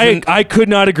 I could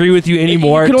not agree with you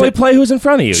anymore. You can only play who's in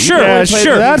front of you. Sure. That's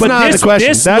but not this, the question.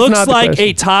 This That's looks not the like question.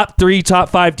 a top 3, top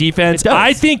 5 defense.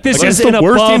 I think this Against is an the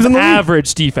worst teams in the league.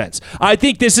 above-average defense. I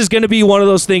think this is going to be one of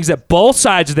those things that both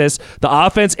sides of this, the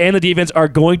offense and the defense, are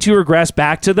going to regress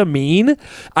back to the mean.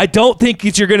 I don't think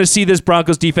that you're going to see this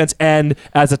Broncos defense end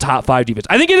as a top 5 defense.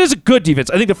 I think it is a good defense.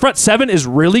 I think the front 7 is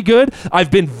really good. I've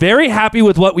been very happy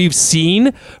with what we've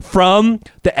seen from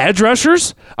the edge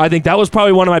rushers. I think that was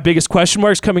probably one of my biggest question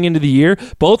marks coming into the year.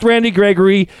 Both Randy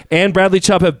Gregory and Bradley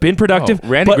Chubb have been productive.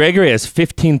 Randy Gregory has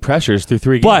 15 pressures through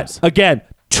 3 games. But again,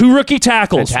 2 rookie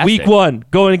tackles, Fantastic. week 1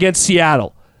 going against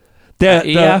Seattle. The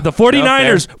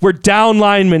 49ers were down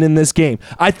linemen in this game.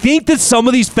 I think that some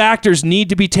of these factors need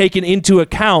to be taken into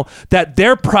account, that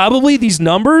these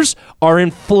numbers are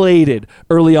inflated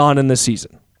early on in the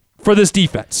season for this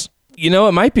defense. You know,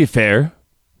 it might be fair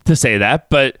to say that,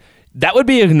 but that would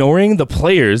be ignoring the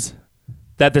players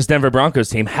that this Denver Broncos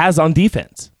team has on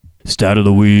defense. Stat of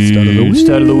the week.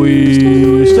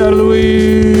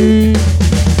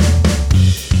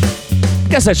 I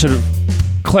guess I should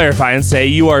clarify and say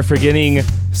you are forgetting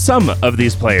some of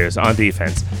these players on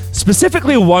defense.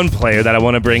 Specifically one player that I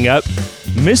want to bring up,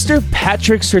 Mr.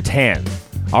 Patrick Surtain.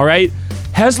 All right?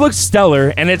 Has looked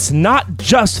stellar, and it's not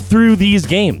just through these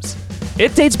games.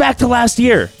 It dates back to last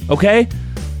year, okay?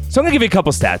 So I'm going to give you a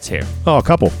couple stats here. Oh, a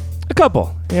couple. A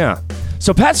couple, yeah.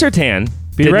 So Pat Surtain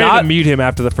Be ready to mute him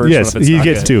after the first Yes, one. If it's he not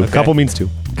gets good. 2. Okay. Couple means 2.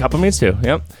 Couple means 2,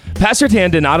 yep. Pat Surtain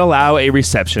did not allow a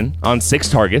reception on 6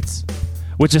 targets,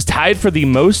 which is tied for the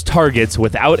most targets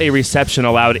without a reception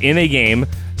allowed in a game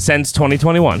since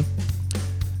 2021,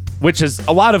 which is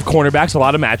a lot of cornerbacks, a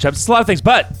lot of matchups, it's a lot of things.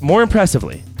 But more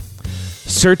impressively,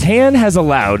 Surtain has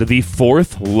allowed the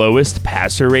 4th lowest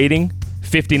passer rating,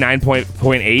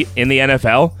 59.8 in the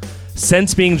NFL,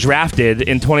 since being drafted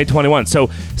in 2021. So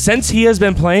since he has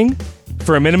been playing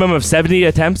for a minimum of 70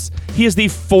 attempts, he is the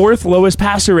 4th lowest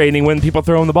passer rating when people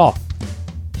throw him the ball.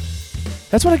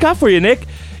 That's what I got for you, Nick.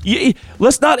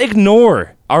 Let's not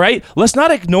ignore, all right? Let's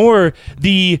not ignore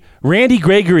the Randy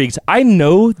Gregory's. I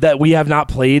know that we have not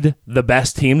played the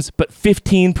best teams, but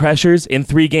 15 pressures in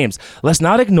 3 games. Let's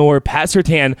not ignore Pat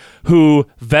Surtain, who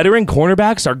veteran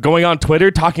cornerbacks are going on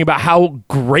Twitter talking about how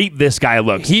great this guy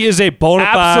looks. He is a bona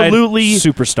fide absolutely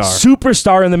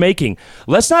superstar in the making.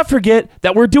 Let's not forget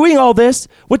that we're doing all this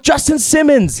with Justin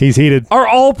Simmons. He's heated. Our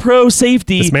all-pro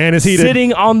safety. This man is heated.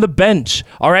 Sitting on the bench,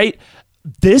 all right?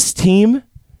 This team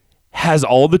has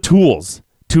all the tools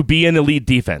to be an elite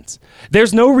defense.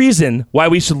 There's no reason why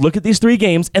we should look at these 3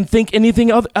 games and think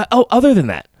anything other than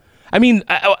that. I mean,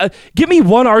 give me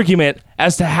one argument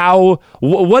as to how.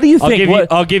 What do you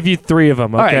think? I'll give you 3 of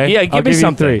them. Okay? All right, yeah, give me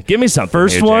something. 3. Give me something.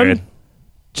 First here, one, Jared.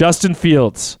 Justin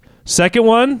Fields. Second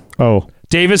one,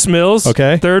 Davis Mills.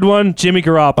 Okay. Third one, Jimmy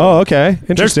Garoppolo. Oh, okay.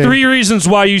 Interesting. There's 3 reasons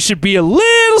why you should be a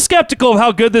little skeptical of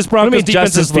how good this Broncos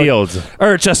defense is.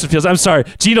 Justin Fields. I'm sorry.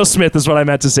 Geno Smith is what I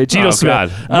meant to say. Geno Smith.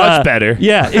 God. Much better.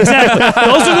 Yeah, exactly.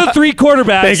 Those are the 3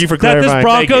 quarterbacks Thank you for that this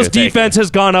clarifying. Broncos defense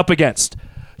has gone up against.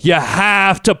 You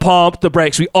have to pump the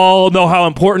brakes. We all know how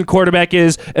important quarterback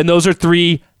is, and those are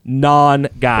 3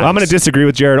 non-guys. Well, I'm going to disagree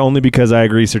with Jared only because I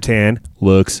agree Surtain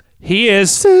looks He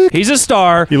is. sick. He's a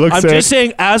star. He looks I'm sick. just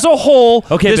saying, as a whole,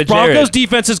 Okay, this but Broncos Jared-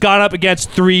 defense has gone up against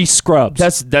 3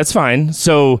 scrubs. That's fine.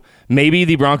 So maybe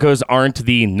the Broncos aren't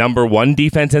the number 1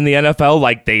 defense in the NFL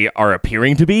like they are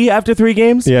appearing to be after 3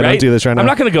 games. Yeah, don't right? do this right now. I'm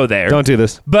not going to go there. Don't do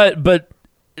this. But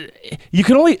you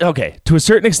can only, to a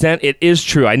certain extent, it is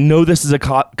true. I know this is a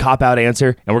cop-out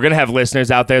answer, and we're going to have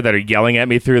listeners out there that are yelling at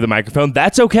me through the microphone.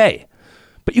 That's okay.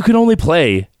 But you can only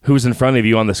play who's in front of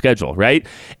you on the schedule, right?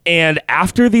 And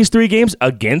after these 3 games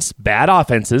against bad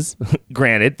offenses,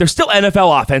 granted, they're still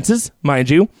NFL offenses, mind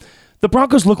you, the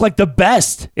Broncos look like the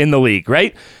best in the league,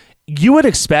 right? You would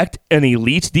expect an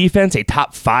elite defense, a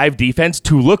top 5 defense,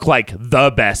 to look like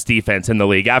the best defense in the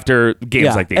league after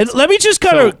games like these. And let me just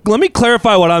let me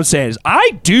clarify what I'm saying is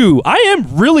I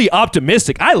am really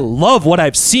optimistic. I love what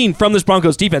I've seen from this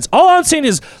Broncos defense. All I'm saying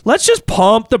is let's just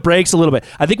pump the brakes a little bit.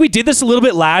 I think we did this a little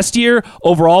bit last year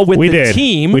overall with the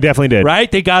team. We definitely did.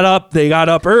 Right? They got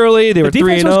up early. They were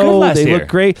 3-0. They looked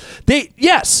great.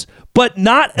 Yes, but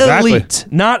not elite.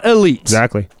 Not elite.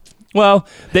 Exactly. Well,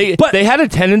 they had a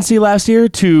tendency last year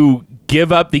to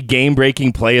give up the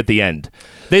game-breaking play at the end.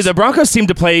 The Broncos seemed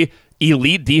to play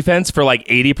elite defense for like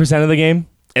 80% of the game,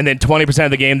 and then 20%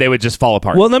 of the game they would just fall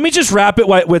apart. Well, let me just wrap it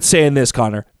with saying this,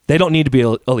 Connor. They don't need to be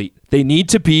elite. They need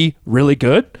to be really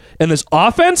good, and this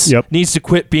offense needs to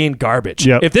quit being garbage.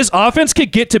 If this offense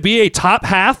could get to be a top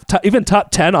half, even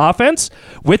top 10 offense,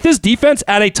 with this defense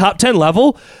at a top 10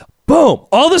 level, boom,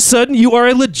 all of a sudden you are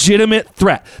a legitimate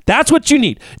threat. That's what you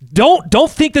need. Don't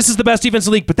think this is the best defense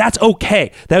in the league, but that's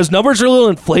okay. Those numbers are a little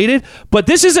inflated, but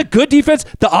this is a good defense.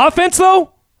 The offense,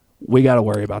 though, we got to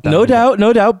worry about that. No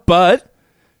doubt. But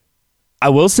I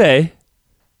will say,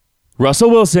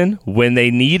 Russell Wilson, when they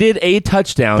needed a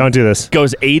touchdown, Don't do this.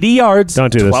 goes 80 yards,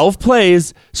 Don't do this. 12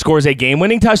 plays, scores a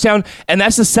game-winning touchdown, and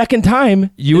that's the second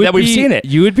time that we've seen it.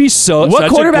 You would be so. What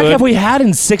quarterback have we had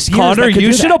in 6 years? Connor, that could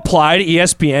you do should that? apply to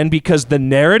ESPN because the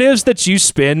narratives that you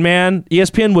spin, man,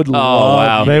 ESPN would love. Oh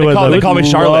wow! They They call me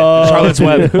Charlotte. Charlotte's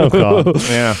Web. Oh, God.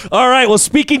 Yeah. All right. Well,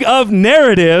 speaking of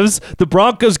narratives, the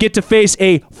Broncos get to face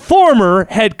a former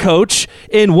head coach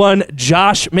in one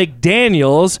Josh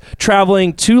McDaniels,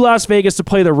 traveling to Las Vegas to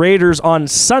play the Raiders on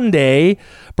Sunday.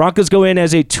 Broncos go in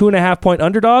as a 2.5-point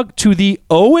underdog to the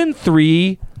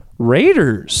 0-3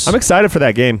 Raiders. I'm excited for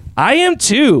that game. I am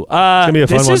too. gonna be a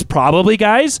fun this one. is probably,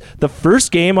 guys, the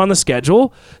first game on the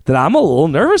schedule that I'm a little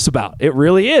nervous about. It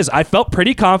really is. I felt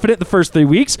pretty confident the first 3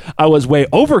 weeks. I was way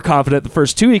overconfident the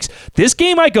first 2 weeks. This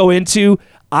game I go into,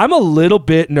 I'm a little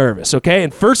bit nervous, okay?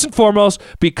 And first and foremost,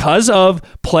 because of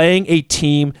playing a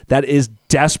team that is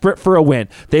desperate for a win.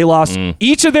 They lost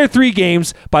each of their 3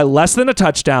 games by less than a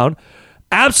touchdown.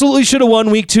 Absolutely should have won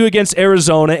week 2 against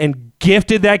Arizona and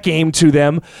gifted that game to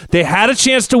them. They had a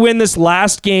chance to win this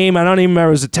last game. I don't even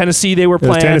remember. Was it Tennessee they were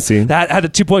playing? Tennessee. That had a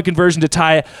 2-point conversion to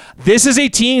tie it. This is a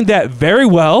team that very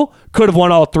well could have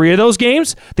won all 3 of those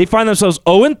games. They find themselves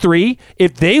 0-3.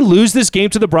 If they lose this game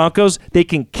to the Broncos, they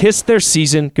can kiss their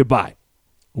season goodbye.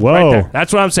 Whoa. Right there.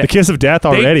 That's what I'm saying. The kiss of death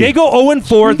already. They go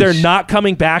 0-4. They're not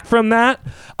coming back from that.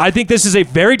 I think this is a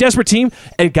very desperate team.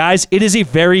 And guys, it is a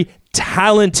very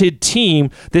talented team.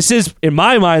 This is, in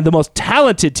my mind, the most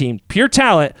talented team, pure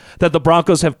talent, that the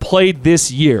Broncos have played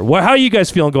this year. How are you guys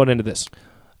feeling going into this?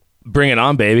 Bring it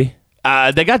on, baby.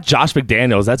 They got Josh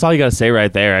McDaniels. That's all you got to say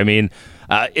right there. I mean,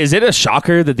 is it a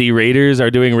shocker that the Raiders are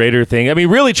doing Raider thing? I mean,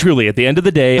 really, truly, at the end of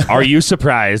the day, are you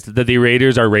surprised that the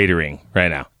Raiders are Raidering right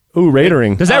now? Ooh,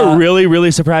 Raidering. Does that really,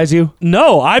 really surprise you?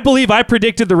 No, I believe I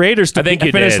predicted the Raiders to I think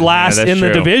you finish did. last Yeah, that's in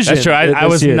the true. division. That's true. I this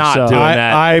was year, not so. doing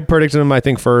that. I predicted them, I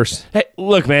think, first. Hey,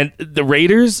 look, man, the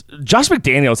Raiders, Josh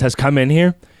McDaniels has come in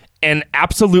here and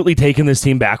absolutely taken this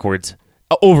team backwards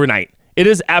overnight. It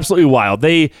is absolutely wild.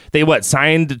 They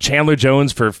signed Chandler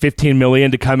Jones for $15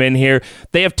 million to come in here.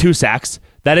 They have 2 sacks.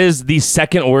 That is the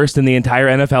second worst in the entire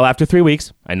NFL after 3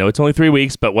 weeks. I know it's only 3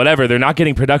 weeks, but whatever. They're not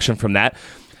getting production from that.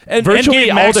 And Virtually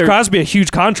getting Max all their- Crosby a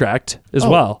huge contract as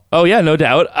well. Oh yeah, no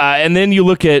doubt. And then you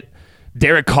look at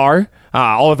Derek Carr.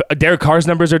 All of Derek Carr's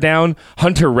numbers are down.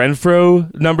 Hunter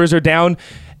Renfrow numbers are down.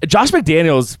 Josh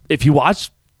McDaniels, if you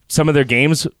watch some of their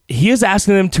games, he is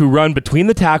asking them to run between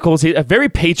the tackles. A very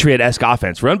Patriot-esque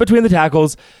offense. Run between the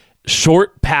tackles,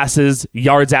 short passes,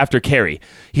 yards after carry.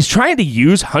 He's trying to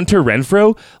use Hunter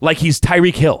Renfrow like he's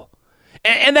Tyreek Hill.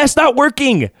 And that's not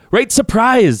working, right?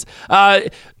 Surprise.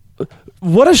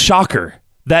 What a shocker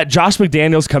that Josh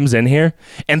McDaniels comes in here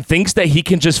and thinks that he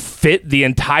can just fit the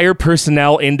entire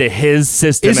personnel into his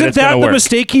system. and Isn't it's that gonna the work.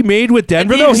 mistake he made with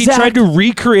Denver, The though? He exact- tried to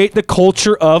recreate the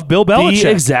culture of Bill Belichick. The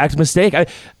exact mistake.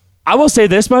 I will say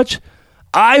this much.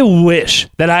 I wish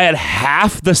that I had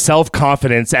half the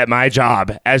self-confidence at my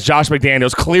job as Josh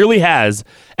McDaniels clearly has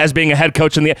as being a head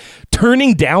coach in the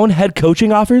turning down head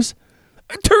coaching offers.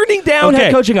 Turning down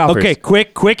head coaching offers. Okay,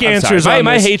 quick I'm answers sorry. on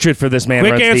My this. hatred for this man.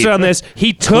 Quick runs answer deep. on this.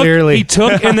 He Clearly.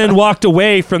 took and then walked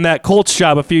away from that Colts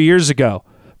job a few years ago.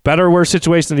 Better or worse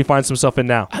situation than he finds himself in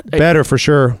now. Better for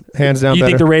sure. Hands down You better.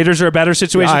 think the Raiders are a better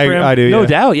situation for him? I do, No yeah.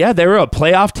 doubt, yeah. They were a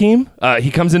playoff team. He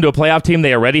comes into a playoff team.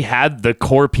 They already had the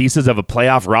core pieces of a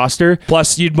playoff roster.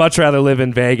 Plus, you'd much rather live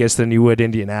in Vegas than you would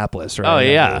Indianapolis, right? Oh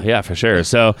yeah, for sure.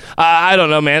 So I don't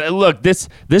know, man. Look, this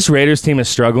Raiders team is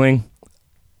struggling.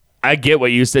 I get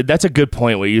what you said. That's a good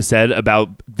point. What you said about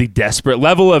the desperate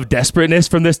level of desperateness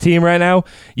from this team right now.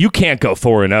 You can't go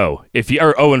 4-0 if you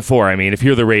or 0-4. I mean, if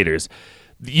you're the Raiders,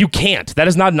 you can't. That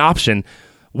is not an option.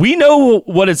 We know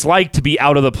what it's like to be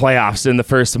out of the playoffs in the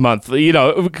first month. You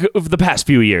know, of the past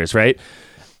few years, right?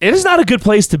 It is not a good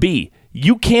place to be.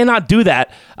 You cannot do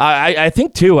that. I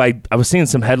think, too, I was seeing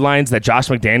some headlines that Josh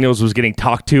McDaniels was getting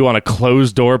talked to on a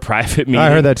closed-door private meeting. I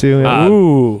heard that too. Yeah.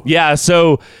 Ooh. Yeah,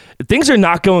 so things are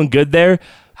not going good there.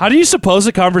 How do you suppose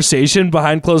a conversation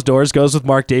behind closed doors goes with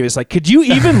Mark Davis? Like, could you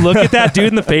even look at that dude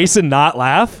in the face and not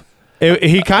laugh?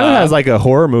 He kind of has like a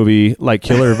horror movie, like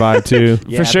killer vibe too.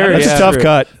 For sure, That's yeah. a tough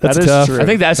cut. That That's is tough. true. I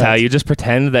think that's how you just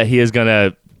pretend that he is going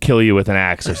to kill you with an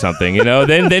axe or something, you know?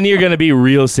 then you're going to be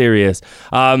real serious.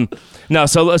 No,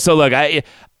 so look,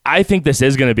 I think this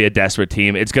is going to be a desperate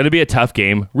team. It's going to be a tough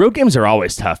game. Road games are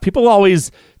always tough. People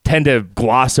always tend to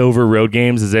gloss over road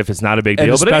games as if it's not a big And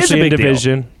deal, but it is a especially in big deal.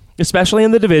 division. Especially in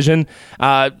the division.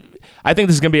 I think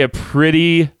this is going to be a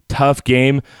pretty tough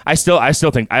game. I still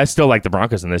like the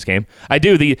Broncos in this game. I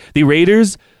do. The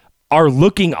Raiders are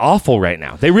looking awful right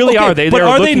now. They really are. But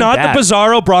are they looking not bad. the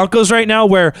Bizarro Broncos right now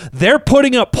where they're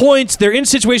putting up points, they're in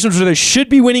situations where they should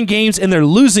be winning games and they're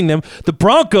losing them? The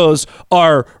Broncos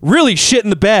are really shit in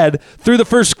the bed through the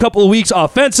first couple of weeks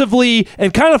offensively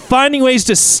and kind of finding ways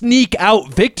to sneak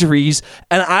out victories.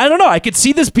 And I don't know, I could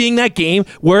see this being that game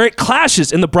where it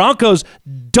clashes and the Broncos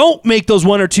don't make those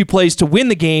 1 or 2 plays to win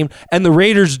the game and the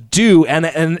Raiders do. And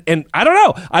I don't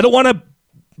know. I don't want to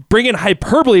bring in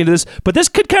hyperbole into this, but this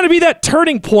could kind of be that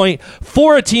turning point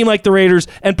for a team like the Raiders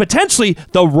and potentially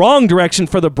the wrong direction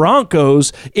for the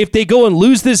Broncos if they go and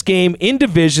lose this game in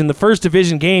division, the first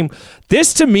division game.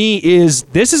 This to me is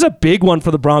a big one for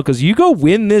the Broncos. You go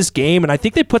win this game, and I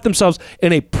think they put themselves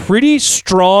in a pretty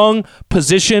strong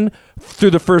position through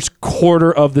the first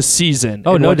quarter of the season.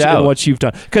 Oh, no doubt. In what you've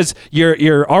done, because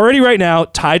you're already right now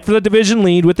tied for the division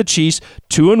lead with the Chiefs,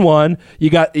 2-1. You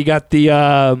got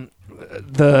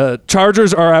the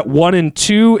Chargers are at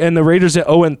 1-2 and the Raiders at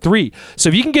 0-3. So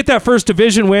if you can get that first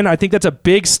division win, I think that's a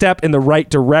big step in the right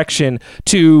direction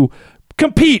to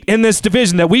compete in this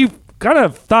division that we kind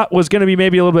of thought was going to be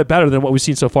maybe a little bit better than what we've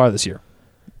seen so far this year.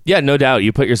 Yeah, no doubt.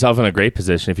 You put yourself in a great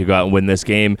position if you go out and win this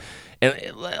game. And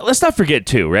let's not forget,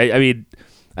 too, right? I mean,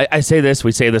 I say this,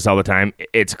 we say this all the time.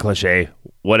 It's a cliche,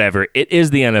 whatever. It is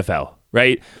the NFL,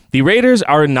 right? The Raiders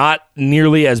are not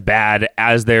nearly as bad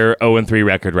as their 0-3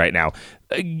 record right now.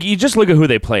 You just look at who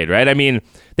they played, right? I mean,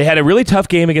 they had a really tough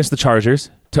game against the Chargers.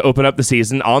 to open up the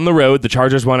season. On the road, the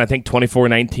Chargers won, I think,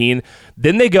 24-19.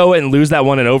 Then they go and lose that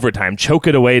one in overtime, choke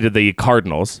it away to the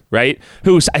Cardinals, right?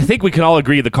 Who I think we can all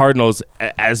agree the Cardinals,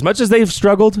 as much as they've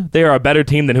struggled, they are a better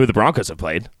team than who the Broncos have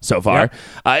played so far. Yep.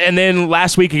 And then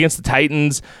last week against the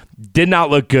Titans, did not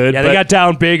look good. Yeah, they got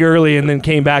down big early and then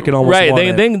came back and almost won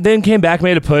it. Then came back,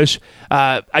 made a push.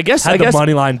 I guess the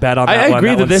money line bet on that I one.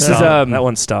 agree that this is that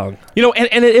one stung. You know,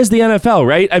 and it is the NFL,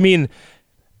 right? I mean,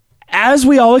 as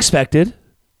we all expected,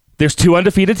 there's 2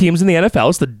 undefeated teams in the NFL.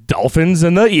 It's the Dolphins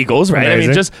and the Eagles, right?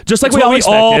 Amazing. I mean, just like That's we what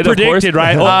all we expected, all predicted,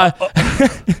 right?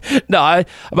 No, I'm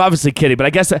obviously kidding, but I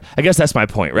guess that's my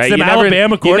point, right? It's them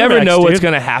Alabama you never know quarterbacks, what's dude.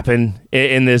 going to happen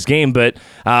in this game, but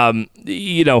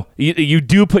you know, you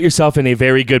do put yourself in a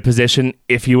very good position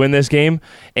if you win this game,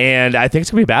 and I think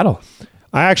it's going to be a battle.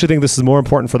 I actually think this is more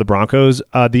important for the Broncos.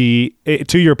 To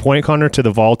your point, Connor, to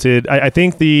the vaulted, I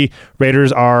think the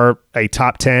Raiders are a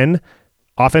top 10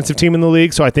 offensive team in the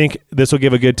league, so I think this will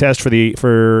give a good test for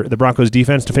the Broncos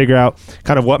defense to figure out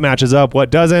kind of what matches up,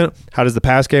 what doesn't, how does the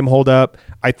pass game hold up.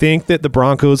 I think that the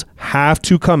Broncos have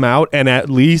to come out and at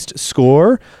least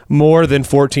score more than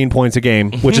 14 points a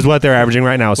game, which is what they're averaging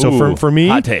right now. So Ooh, for me,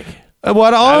 hot take.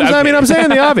 I'm saying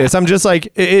the obvious. I'm just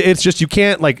like, it's just, you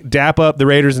can't like dap up the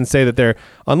Raiders and say that they're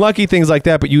unlucky, things like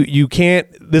that, but you can't.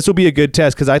 This will be a good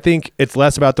test because I think it's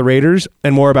less about the Raiders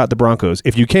and more about the Broncos.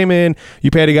 If you came in,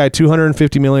 you paid a guy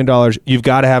 $250 million, you've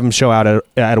got to have him show out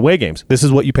at away games. This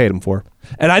is what you paid him for.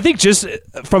 And I think just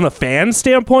from a fan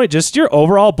standpoint, just your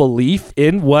overall belief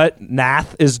in what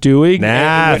Nath is doing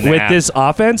with this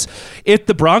offense. If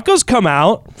the Broncos come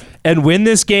out and win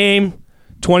this game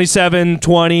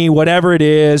 27-20, whatever it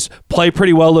is, play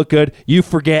pretty well, look good, you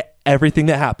forget everything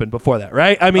that happened before that,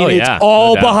 right? I mean, it's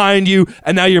all behind you,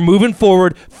 and now you're moving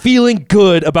forward, feeling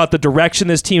good about the direction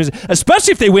this team is,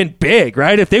 especially if they win big,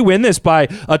 right? If they win this by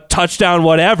a touchdown,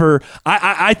 whatever,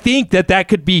 I think that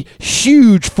could be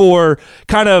huge for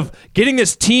kind of getting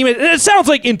this team. It sounds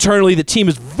like internally the team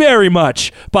is very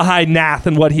much behind Nath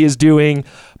and what he is doing.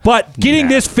 But getting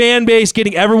this fan base,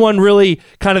 getting everyone really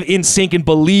kind of in sync and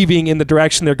believing in the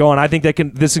direction they're going, I think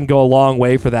this can go a long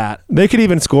way for that. They could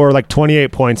even score like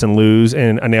 28 points and lose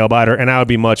in a nail biter, and I would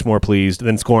be much more pleased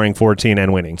than scoring 14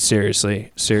 and winning.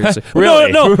 Seriously.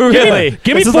 Really? No. Really?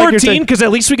 Give me 14 because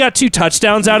at least we got 2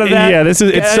 touchdowns out of that.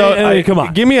 Yeah, come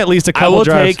on. Give me at least a couple I will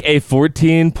drives. take a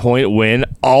 14-point win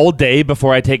all day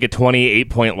before I take a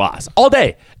 28-point loss. All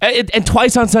day. And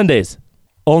twice on Sundays.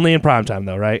 Only in primetime,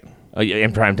 though, right? Oh, yeah,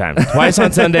 in prime time. Twice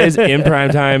on Sundays in prime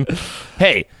time.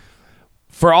 Hey,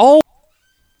 for all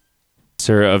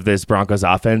of this Broncos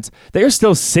offense, they are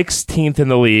still 16th in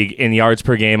the league in yards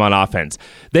per game on offense.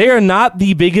 They are not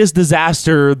the biggest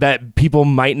disaster that people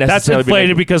might necessarily That's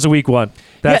inflated because of week 1.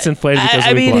 That's inflated because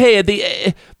of week 1.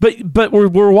 Hey, but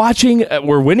we're watching,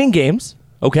 we're winning games.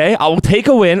 Okay, I will take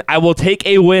a win. I will take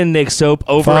a win, Nick Soap,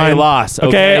 over a loss.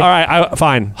 Okay, all right,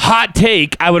 fine. Hot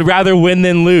take. I would rather win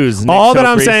than lose. Nick All that Soap,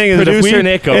 I'm saying is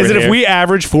if we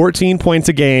average 14 points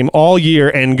a game all year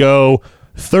and go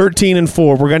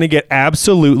 13-4, we're going to get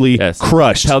absolutely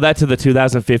crushed. Tell that to the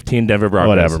 2015 Denver Broncos.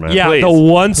 Whatever, man. Yeah, Please. the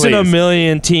once in a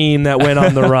million team that went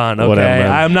on the run. Okay, Whatever,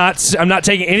 man. I'm not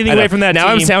taking anything away from that. Now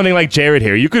team. I'm sounding like Jared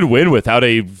here. You could win without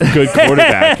a good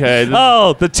quarterback.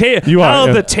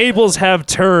 The tables have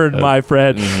turned, my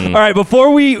friend. All right,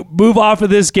 before we move off of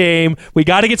this game, we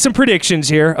got to get some predictions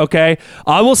here. Okay,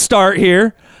 I will start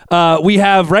here. We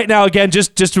have right now, again,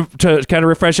 just to kind of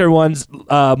refresh everyone's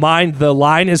mind, the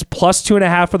line is plus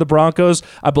 2.5 for the Broncos.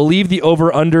 I believe the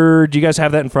over/under. Do you guys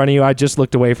have that in front of you? I just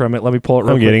looked away from it. Let me pull it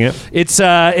real quick. I'm getting it.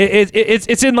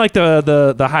 It's in like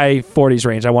the high 40s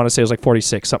range. I want to say it was like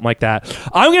 46, something like that.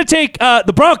 I'm going to take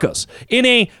the Broncos in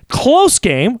a close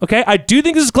game. Okay, I do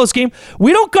think this is a close game.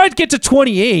 We don't quite get to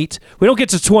 28. We don't get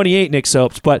to 28, Nick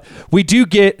Soaps, but we do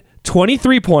get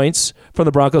 23 points from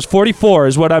the Broncos. 44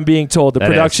 is what I'm being told. The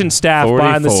production staff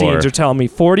behind the scenes are telling me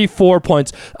 44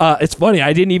 points. It's funny.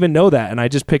 I didn't even know that, and I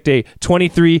just picked a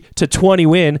 23-20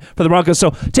 win for the Broncos.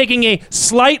 So taking a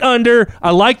slight under.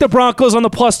 I like the Broncos on the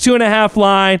plus 2.5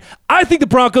 line. I think the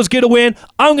Broncos get a win.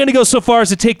 I'm going to go so far as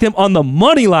to take them on the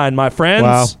money line, my friends.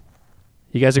 Wow.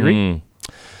 You guys agree?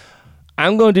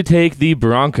 I'm going to take the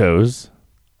Broncos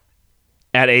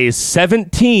at a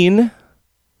 17-12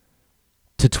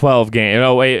 game.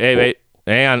 Oh, wait.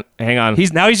 Hang on.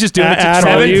 He's just doing it to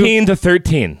troll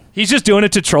 17-13. He's just doing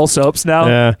it to troll Soaps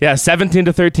now. Yeah,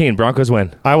 17-13. Broncos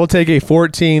win. I will take a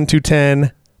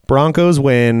 14-10 Broncos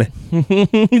win.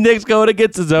 Nick's going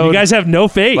against his own. You guys have no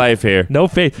faith. Life here. No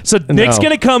faith. So Nick's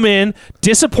going to come in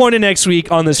disappointed next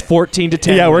week on this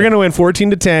 14-10. Yeah, we're going to win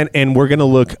 14-10, and we're going to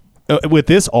look with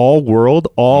this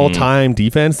all-time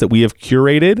defense that we have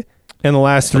curated. in the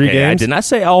last 3 Okay, I games. did not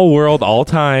say all world, all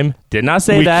time. Did not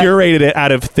say We that. curated it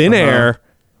out of thin air.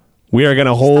 We are going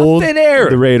to hold Thin air.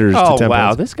 the Raiders Oh, to 10 wow.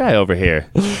 points. This guy over here.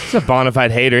 He's a bona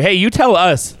fide hater. Hey, you tell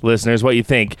us, listeners, what you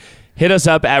think. Hit us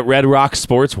up at Red Rock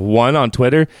Sports 1 on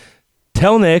Twitter.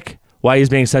 Tell Nick why he's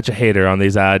being such a hater on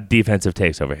these defensive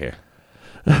takes over here.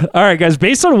 All right, guys.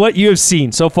 Based on what you have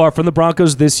seen so far from the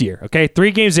Broncos this year, okay,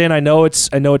 3 games in. I know it's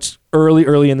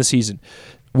early in the season.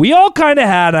 We all kind of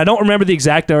had. I don't remember the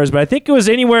exact numbers, but I think it was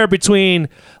anywhere between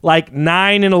like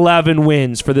 9 and 11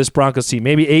 wins for this Broncos team.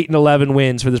 Maybe 8 and 11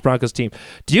 wins for this Broncos team.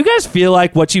 Do you guys feel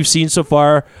like what you've seen so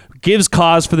far gives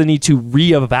cause for the need to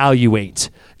reevaluate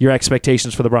your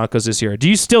expectations for the Broncos this year? Do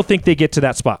you still think they get to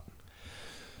that spot?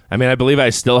 I mean, I believe I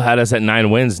still had us at 9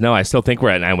 wins. No, I still think we're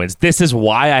at 9 wins. This is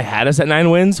why I had us at 9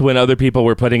 wins when other people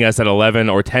were putting us at 11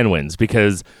 or 10 wins,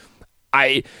 because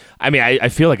I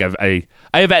feel like I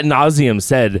have ad nauseum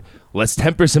said, let's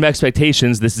temper some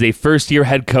expectations. This is a first-year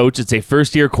head coach. It's a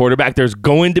first-year quarterback. There's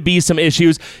going to be some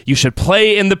issues. You should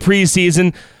play in the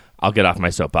preseason. I'll get off my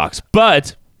soapbox.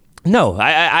 But no,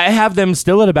 I have them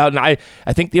still at about 9.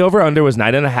 I think the over-under was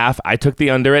 9.5. I took the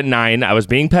under at 9. I was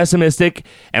being pessimistic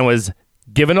and was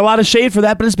given a lot of shade for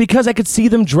that, but it's because I could see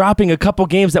them dropping a couple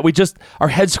games that we just are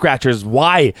head scratchers.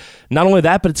 Why? Not only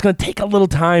that, but it's going to take a little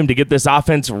time to get this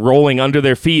offense rolling under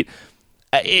their feet.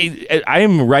 I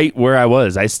am right where I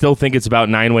was. I still think it's about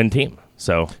 9-win team.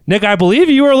 So, Nick, I believe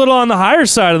you were a little on the higher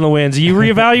side of the wins. Are you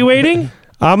reevaluating?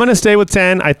 I'm going to stay with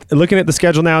 10. Looking at the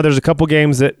schedule now, there's a couple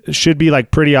games that should be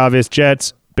like pretty obvious.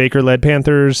 Jets, Baker-led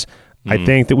Panthers. I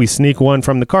think that we sneak one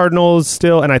from the Cardinals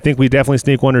still, and I think we definitely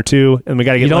sneak 1 or 2, and we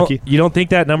got to get lucky. You don't think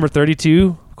that number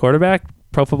 32 quarterback,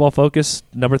 Pro Football Focus,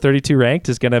 number 32 ranked,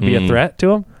 is going to be a threat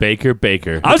to him? Baker.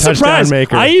 I'm touchdown surprised.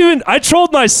 maker. I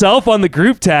trolled myself on the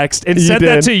group text and sent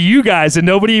that did. to you guys, and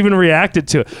nobody even reacted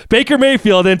to it. Baker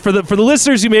Mayfield, and for the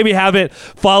listeners who maybe haven't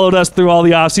followed us through all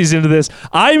the offseason into this,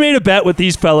 I made a bet with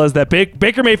these fellas that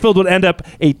Baker Mayfield would end up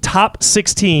a top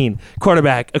 16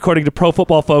 quarterback according to Pro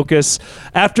Football Focus.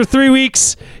 After 3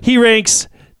 weeks, he ranks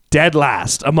dead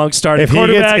last among starting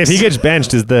quarterbacks. If he gets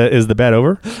benched, is the bet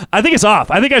over? I think it's off.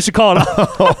 I think I should call it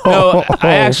off. No,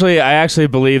 I actually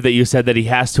believe that you said that he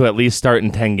has to at least start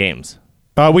in 10 games.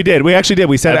 We did. We actually did.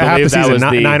 We said I half the believe that season, was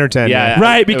the- 9 or 10. yeah.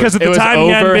 Right, because at It the was time he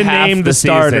hadn't over been half named the the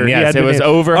starter. season. He Yes, hadn't it was been-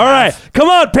 over All right, half. come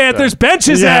on, Panthers, bench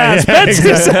his ass. Yeah, Bench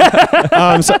his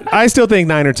ass. So I still think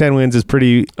 9 or 10 wins is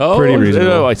pretty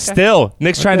reasonable. Still,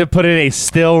 Nick's trying to put in a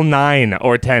still 9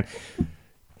 or 10.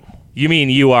 You mean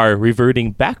you are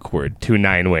reverting backward to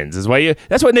 9 wins?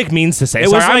 That's what Nick means to say.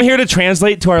 I'm here to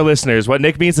translate to our listeners. What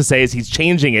Nick means to say is he's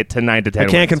changing it to 9 to 10. I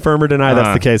can't confirm or deny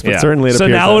that's the case, but yeah. certainly it So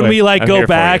appears now that when way. we I'm go here for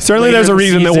back, you. Certainly there's a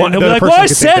later in the reason that season, one- he'll that be a like, person well, I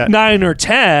could think said that. 9 or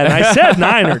 10. I said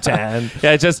 9 or 10.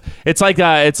 Yeah, it's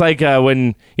like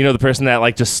when the person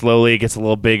that just slowly gets a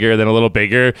little bigger, then a little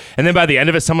bigger, and then by the end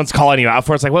of it, someone's calling you out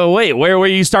for it. It's like, well, wait, where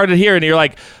you started here, and you're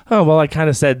like, oh, well, I kind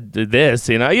of said this,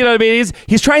 you know what I mean?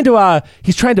 He's trying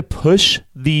to push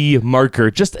the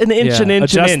marker just an inch,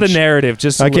 Adjust the narrative.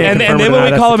 Just I can't and confirm then or when deny we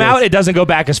that's call the him out, case. it doesn't go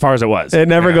back as far as it was. It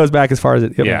never goes back as far as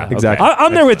it. Yep, Yeah, okay. exactly.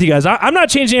 I'm there with you guys. I'm not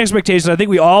changing expectations. I think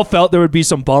we all felt there would be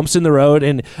some bumps in the road,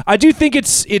 and I do think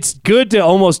it's good to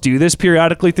almost do this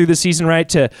periodically through the season, right?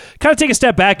 To kind of take a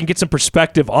step back and get some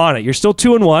perspective on it. You're still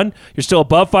 2-1. You're still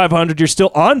above 500. You're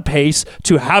still on pace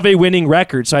to have a winning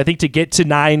record. So I think to get to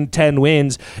 9-10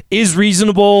 wins is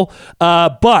reasonable.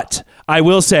 But I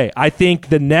will say, I think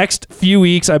the next few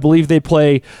weeks, I believe they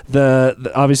play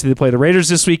obviously they play the Raiders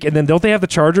this week, and then don't they have the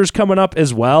Chargers coming up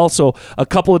as well? So a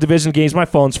couple of division games. My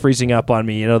phone's freezing up on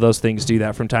me. You know, those things do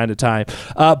that from time to time.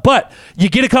 But you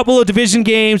get a couple of division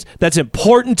games. That's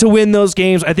important to win those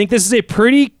games. I think this is a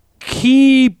pretty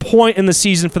key point in the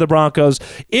season for the Broncos.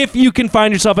 If you can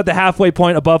find yourself at the halfway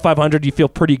point above 500, you feel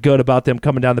pretty good about them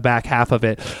coming down the back half of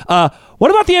it. What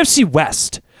about the AFC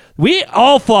West? We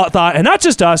all thought, and not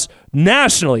just us,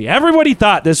 nationally, everybody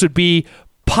thought this would be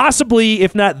possibly,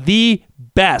 if not the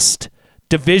best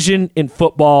division in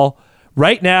football.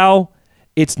 Right now,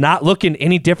 it's not looking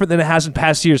any different than it has in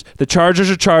past years. The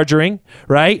Chargers are charging,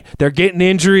 right? They're getting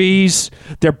injuries.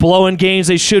 They're blowing games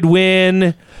they should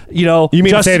win. You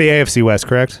mean to say the AFC West,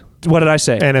 correct? What did I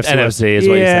say? NFC West. NFC is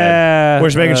what you said. We're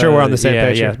just making sure we're on the same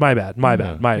page Yeah, here. my bad.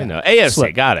 AFC,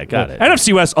 Slip. got it.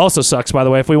 NFC West also sucks, by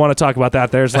the way. If we want to talk about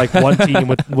that, there's like one team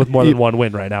with more than one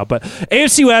win right now. But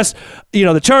AFC West,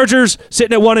 the Chargers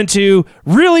sitting at 1-2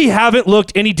 really haven't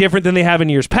looked any different than they have in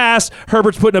years past.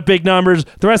 Herbert's putting up big numbers.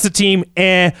 The rest of the team,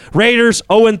 Raiders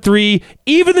 0-3.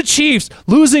 Even the Chiefs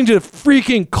losing to the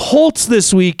freaking Colts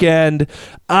this weekend.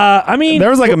 I mean, There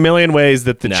was like a million ways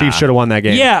that the Nah. Chiefs should have won that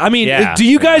game. yeah. I mean, Yeah. do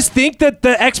you guys think that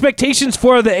the expectations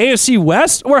for the AFC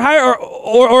West were higher,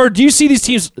 or do you see these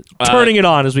teams turning it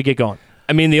on as we get going?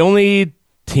 I mean, the only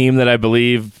team that I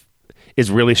believe is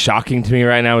really shocking to me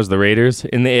right now is the Raiders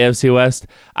in the AFC West.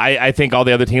 I think all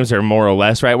the other teams are more or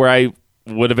less right where I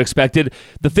would have expected.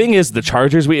 The thing is, the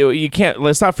Chargers,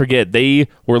 let's not forget, they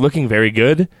were looking very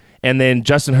good, and then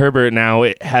Justin Herbert now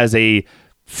has a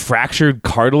fractured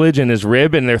cartilage in his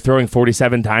rib, and they're throwing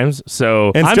 47 times.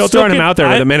 So And I'm still still throwing him out there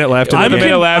with a minute left. I'm in the con-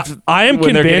 game. left. I am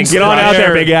when they're getting convinced. Get on out there,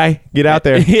 they're- big guy. Get out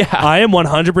there. Yeah. I am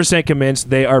 100% convinced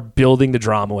they are building the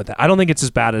drama with it. I don't think it's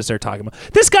as bad as they're talking about.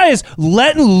 This guy is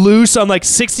letting loose on like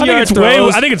 60-yard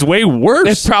throws. I think it's way worse.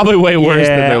 It's probably way worse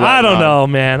than they're Yeah, I letting don't on. know,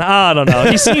 man. I don't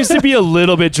know. He seems to be a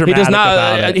little bit He dramatic does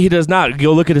about not. it. He does not.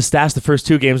 Go look at his stats the first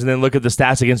two games, and then look at the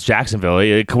stats against Jacksonville.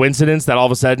 A coincidence that all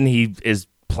of a sudden he is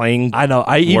playing. I know.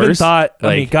 I even worse? thought.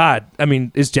 Like-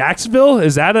 Is Jacksonville?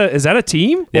 Is that a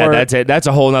team? Yeah, Or- that's it. That's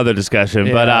a whole other discussion.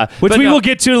 Yeah. But which but we no. will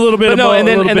get to a little bit. But no, about, and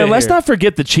a little then bit let's here. not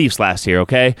forget the Chiefs last year,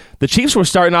 okay? The Chiefs were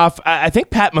starting off, I think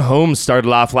Pat Mahomes started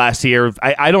off last year.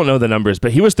 I don't know the numbers,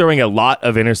 but he was throwing a lot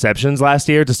of interceptions last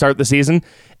year to start the season,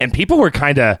 and people were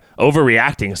kind of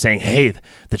overreacting, saying, hey,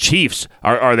 the Chiefs,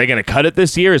 are they going to cut it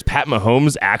this year? Is Pat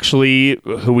Mahomes actually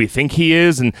who we think he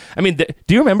is? And I mean, do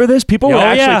you remember this? People were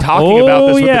actually talking about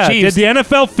this with the Chiefs. Did the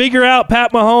NFL figure out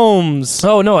Pat Mahomes?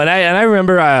 Oh no, and I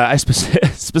remember I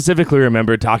specifically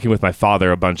remember talking with my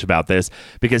father a bunch about this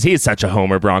because he's such a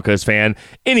Homer Broncos fan.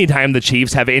 Anytime the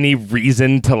Chiefs have any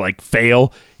reason to like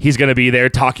fail, he's gonna be there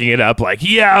talking it up like,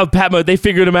 yeah, Pat, they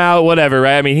figured him out, whatever,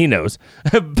 right? I mean, he knows.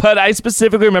 But I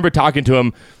specifically remember talking to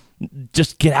him,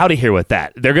 just get out of here with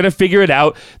that. They're gonna figure it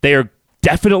out. They are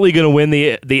definitely going to win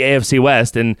the AFC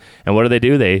West, and what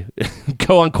do? They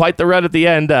go on quite the run at the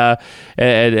end,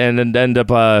 and end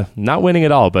up not winning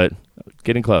at all, but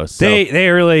getting close. So. They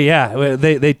really, yeah,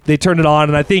 they turned it on,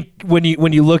 and I think when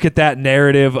you look at that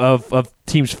narrative of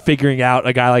teams figuring out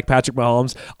a guy like Patrick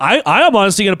Mahomes, I am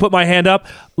honestly going to put my hand up.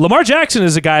 Lamar Jackson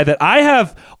is a guy that I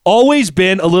have always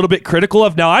been a little bit critical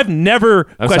of. Now I've never.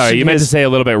 I'm sorry, you meant to his, say a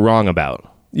little bit wrong about.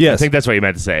 Yes. I think that's what you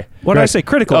meant to say. what did I say?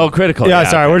 Critical. Oh, critical. Yeah,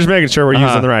 sorry. okay. We're just making sure we're Uh-huh.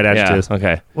 using the right adjectives. Yeah,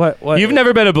 okay. What? You've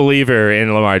never been a believer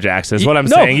in Lamar Jackson. Is what I'm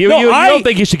No, saying. You I don't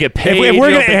think he should get paid. If we're You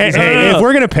gonna, don't think he's-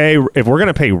 if we're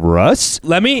gonna pay Russ,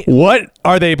 Let me what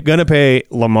are they gonna pay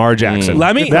Lamar Jackson?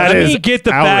 let me get the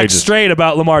facts outrageous. straight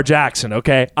about Lamar Jackson.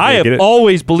 Okay, I get have it.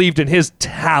 always believed in his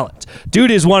talent. Dude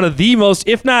is one of the most,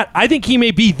 if not, I think he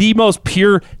may be the most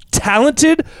pure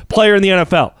talented player in the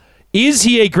NFL. Is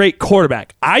he a great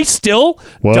quarterback? I still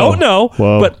don't know.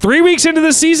 Whoa. But 3 weeks into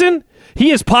the season,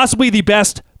 he is possibly the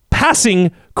best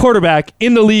passing quarterback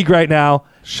in the league right now.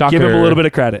 Shocker. Give him a little bit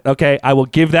of credit. Okay, I will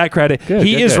give that credit. He good,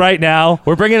 is good. right now.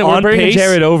 We're bringing pace,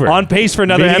 Jared over. on pace for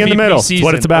another Being in MVP the middle. It's season.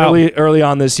 what it's about. early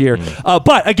on this year.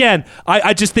 But again,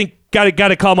 I just think got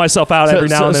to call myself out every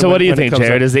now and then. So what do you when it think, comes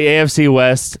Jared? up. Is the AFC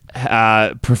West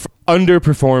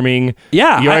underperforming?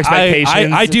 Yeah, your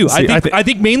expectations. I do. See, I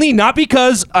think mainly not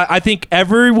because I think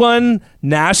everyone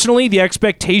nationally, the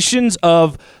expectations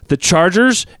of the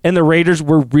Chargers and the Raiders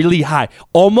were really high.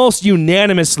 Almost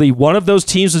unanimously, one of those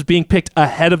teams was being picked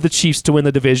ahead of the Chiefs to win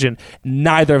the division.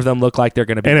 Neither of them look like they're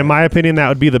going to be. And in my opinion, that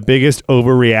would be the biggest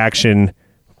overreaction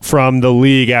from the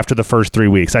league after the first 3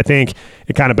 weeks. I think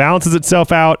it kind of balances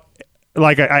itself out.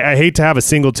 Like I hate to have a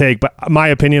single take, but my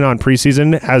opinion on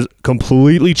preseason has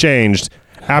completely changed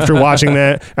after watching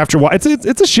that.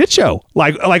 It's a shit show.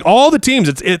 Like all the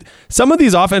teams. Some of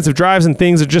these offensive drives and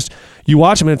things are just, you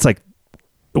watch them and it's like,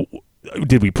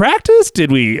 did we practice?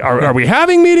 Are we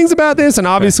having meetings about this? And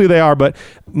obviously they are. But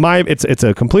it's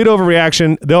a complete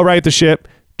overreaction. They'll right the ship.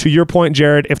 To your point,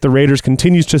 Jared, if the Raiders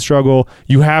continues to struggle,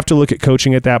 you have to look at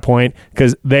coaching at that point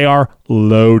because they are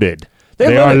loaded.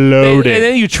 They are loaded. And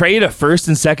then you trade a first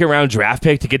and second round draft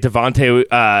pick to get Adams.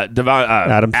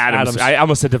 I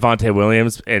almost said Devontae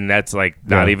Williams, and that's like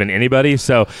not even anybody.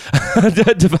 So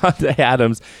Devontae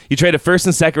Adams. You trade a first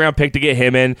and second round pick to get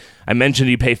him in. I mentioned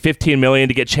you pay $15 million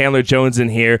to get Chandler Jones in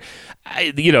here.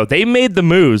 They made the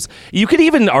moves. You could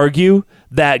even argue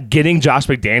that getting Josh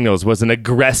McDaniels was an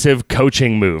aggressive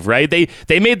coaching move, right?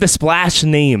 They made the splash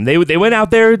name. They went out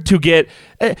there to get.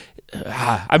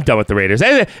 I'm done with the Raiders.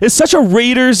 It's such a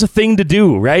Raiders thing to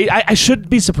do, right? I should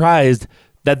be surprised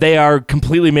that they are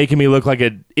completely making me look like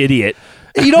an idiot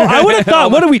I would have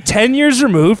thought, what are we, 10 years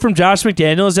removed from Josh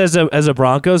McDaniels as a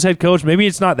Broncos head coach? Maybe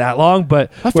it's not that long,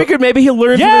 but I figured maybe he'll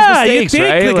learn from yeah, his you mistakes, think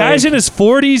right? the guy's in his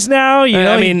 40s now. He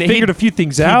figured a few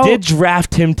things out. He did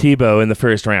draft Tim Tebow in the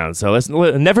first round, so let's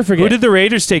never forget. Who did the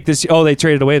Raiders take this? Oh, they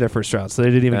traded away their first round, so they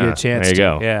didn't even get a chance. There you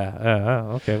go. Yeah.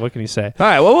 Okay. What can you say? All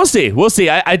right. Well, we'll see. We'll see.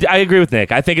 I agree with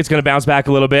Nick. I think it's going to bounce back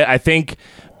a little bit. I think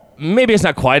maybe it's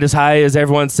not quite as high as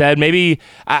everyone said. Maybe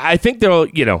I think they'll,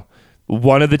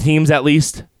 one of the teams at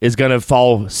least is going to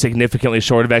fall significantly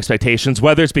short of expectations,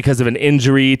 whether it's because of an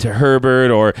injury to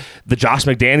Herbert or the Josh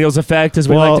McDaniels effect, as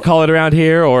we like to call it around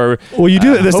here, or you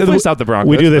do this. Hopefully it's not the Broncos.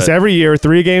 We do this every year,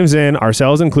 3 games in,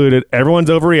 ourselves included. Everyone's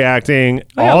overreacting.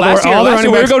 Last year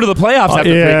we were going to the playoffs after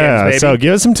 3 games, baby. So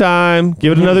give us some time.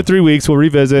 Give it another 3 weeks. We'll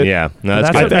revisit. Yeah, no,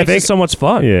 That's what makes it so much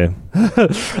fun. Yeah.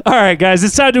 All right, guys,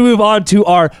 it's time to move on to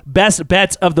our best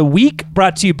bets of the week,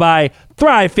 brought to you by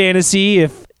Thrive Fantasy.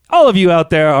 If all of you out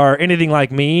there are anything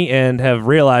like me and have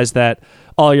realized that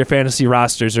all your fantasy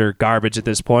rosters are garbage at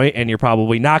this point and you're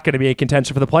probably not going to be in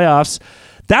contention for the playoffs,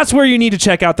 that's where you need to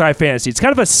check out Thrive Fantasy. It's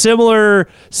kind of a similar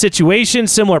situation,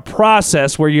 similar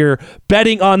process where you're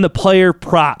betting on the player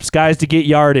props, guys to get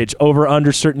yardage, over,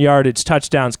 under certain yardage,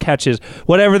 touchdowns, catches,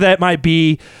 whatever that might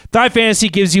be. Thrive Fantasy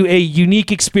gives you a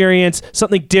unique experience,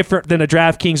 something different than a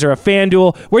DraftKings or a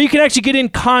FanDuel, where you can actually get in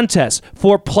contests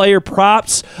for player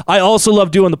props. I also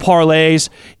love doing the parlays.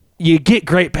 You get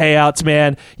great payouts,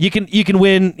 man. You can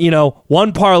win,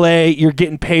 one parlay. You're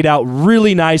getting paid out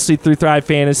really nicely through Thrive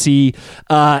Fantasy.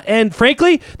 And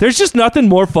frankly, there's just nothing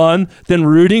more fun than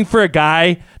rooting for a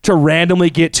guy to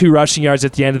randomly get 2 rushing yards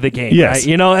at the end of the game. Yes.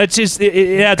 Right? It's just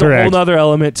it adds Correct. a whole other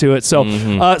element to it.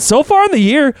 So so far in the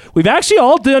year, we've actually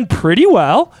all done pretty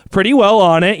well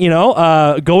on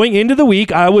it. Going into the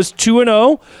week, I was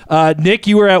 2-0. Nick,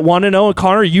 you were at 1-0, and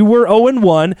Connor, you were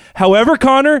 0-1. However,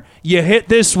 Connor, you hit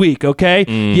this week. Okay,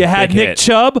 you had Nick hit.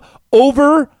 Chubb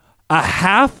over a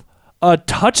half a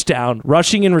touchdown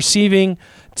rushing and receiving.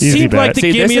 Easy Seemed bet. like the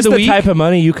See, gimme this of is the the week. type of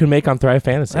money you can make on Thrive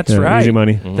Fantasy. That's right. Easy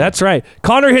money. That's right.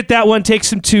 Connor hit that one,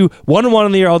 takes him to 1-1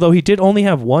 in the year, although he did only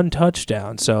have 1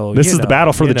 touchdown. So This is the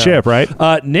battle for the chip, right?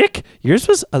 Nick, yours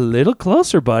was a little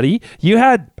closer, buddy. You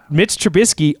had Mitch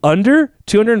Trubisky under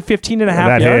 215 and a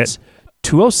half That yards. hit.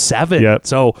 207. Yep.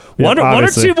 So one or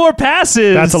obviously. 2 more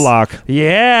passes. That's a lock.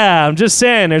 Yeah, I'm just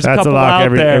saying. There's That's a couple a lock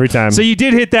out there every time. So you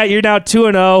did hit that. You're now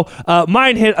 2-0.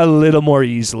 Mine hit a little more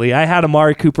easily. I had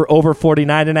Amari Cooper over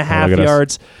 49 and a half look at us.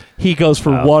 yards. He goes for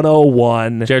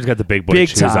 101. Jared's got the big boy Big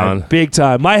shoes time, on. big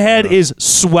time. My head is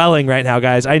swelling right now,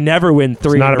 guys. I never win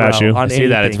 3 not in a about row you. on I see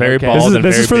that. anything, It's very okay? bald.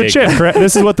 This is very for the big. chip, correct?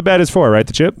 This is what the bet is for, right?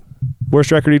 The chip? Worst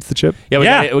record eats the chip? Yeah,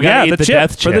 we gotta eat the chip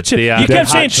death for the chip. You kept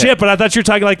saying chip, but I thought you were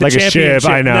talking like the Like a chip, championship.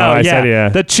 I know. No, I said, yeah.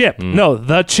 The chip. No,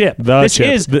 the chip. The this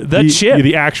chip. is the chip.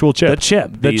 The actual chip. The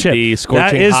chip. The chip. The That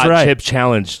scorching is hot right. chip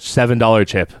challenge, $7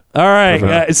 chip. All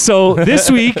right. So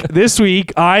this week,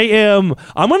 I'm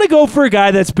going to go for a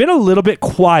guy that's been a little bit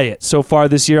quiet so far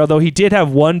this year, although he did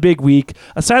have one big week.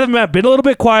 Aside from that, been a little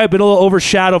bit quiet, been a little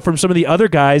overshadowed from some of the other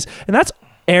guys, and that's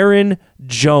Aaron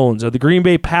Jones of the Green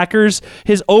Bay Packers.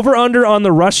 His over-under on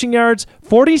the rushing yards,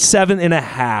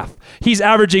 47.5. He's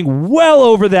averaging well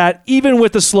over that, even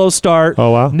with the slow start.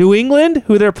 Oh, wow. New England,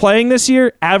 who they're playing this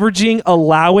year,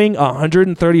 allowing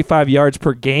 135 yards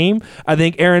per game. I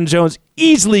think Aaron Jones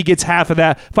easily gets half of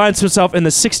that, finds himself in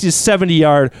the 60 to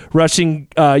 70-yard rushing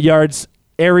yards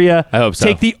area. I hope so.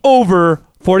 Take the over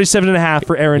 47.5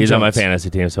 for Aaron Jones. He's on my fantasy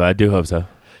team, so I do hope so.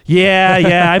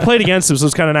 Yeah. I played against him, so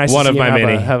it's kind of nice One to of see my him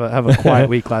many. have a quiet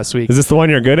week last week. Is this the one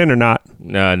you're good in or not?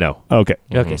 No. Okay.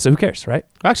 Okay, so who cares, right?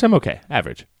 Actually, I'm okay.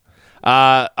 Average.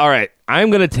 All right.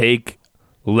 I'm going to take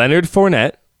Leonard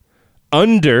Fournette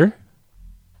under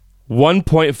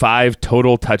 1.5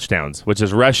 total touchdowns, which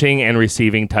is rushing and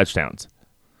receiving touchdowns.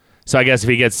 So I guess if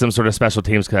he gets some sort of special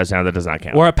teams touchdown, that does not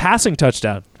count. Or a passing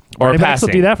touchdown. Or Running backs passing.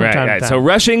 will do that from right, time to right. time. So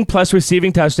rushing plus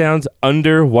receiving touchdowns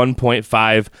under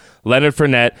 1.5. Leonard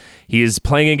Fournette, he is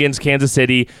playing against Kansas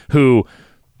City, who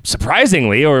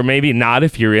surprisingly, or maybe not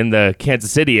if you're in the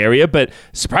Kansas City area, but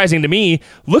surprising to me,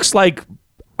 looks like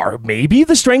are maybe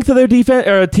the strength of their defense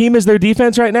or team is their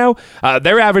defense right now.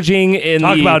 They're averaging in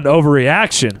Talk about an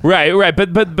overreaction. Right.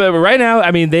 But right now, I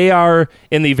mean, they are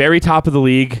in the very top of the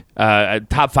league,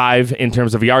 top 5 in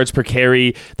terms of yards per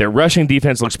carry. Their rushing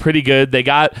defense looks pretty good. They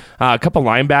got a couple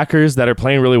linebackers that are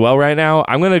playing really well right now.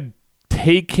 I'm going to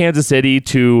take Kansas City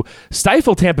to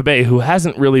stifle Tampa Bay, who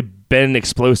hasn't really been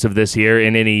explosive this year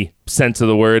in any sense of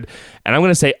the word. And I'm going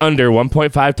to say under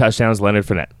 1.5 touchdowns, Leonard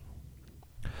Fournette.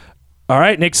 All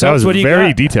right, Nick, That so was what do you very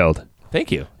got? detailed.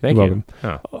 Thank you. You're welcome.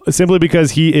 Oh. Simply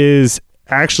because he is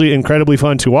actually incredibly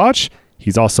fun to watch.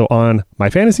 He's also on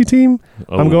my fantasy team.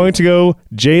 I'm going to go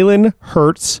Jalen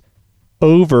Hurts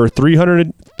over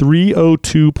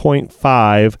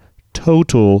 302.5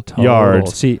 total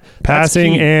yards, See,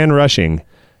 passing and rushing.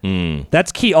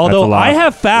 That's key. Although lot. I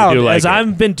have found, like as it.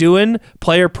 I've been doing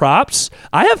player props,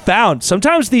 I have found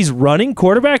sometimes these running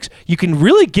quarterbacks, you can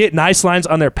really get nice lines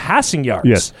on their passing yards.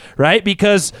 Yes. Right?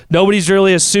 Because nobody's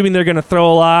really assuming they're going to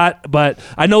throw a lot. But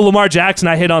I know Lamar Jackson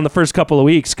I hit on the first couple of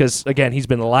weeks because, again, he's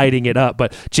been lighting it up.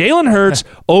 But Jalen Hurts,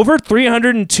 over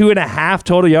 302.5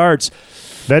 total yards.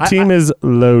 That team is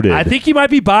loaded. I think you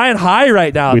might be buying high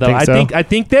right now, We though. think so? I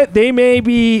think that they may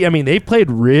be. I mean, they've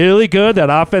played really good. That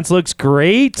offense looks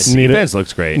great. Defense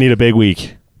looks great. Need a big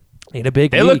week. Need a big.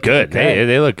 They week. look good. Okay.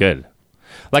 They look good.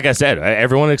 Like I said,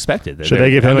 everyone expected that. Should they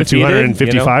give him a Undefeated,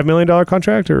 $255 million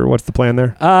contract, or what's the plan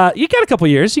there? You got a couple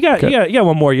years. You got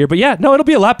one more year. But yeah, no, it'll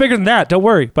be a lot bigger than that. Don't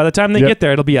worry. By the time they Yep. get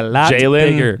there, it'll be a lot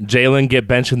bigger. Jalen get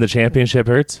benched in the championship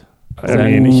hurts I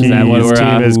mean, is that what his we're team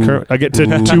on? is I get to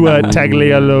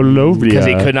Taglialovia. because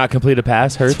he could not complete a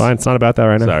pass. Hurts. It's fine. It's not about that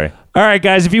right now. Sorry. All right,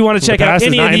 guys, if you want to check out past is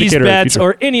any not of these indicator of bets future.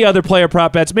 or any other player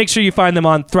prop bets, make sure you find them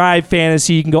on Thrive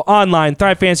Fantasy. You can go online,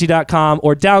 thrivefantasy.com,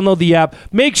 or download the app.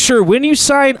 Make sure when you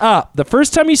sign up, the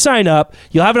first time you sign up,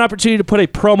 you'll have an opportunity to put a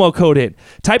promo code in.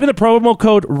 Type in the promo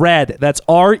code RED. That's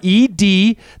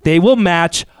RED. They will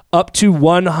match up to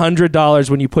 $100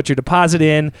 when you put your deposit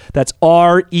in. That's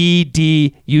RED.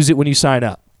 Use it when you sign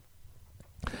up.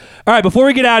 All right, before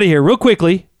we get out of here, real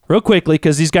quickly,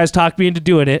 because these guys talked me into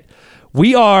doing it,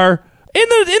 we are in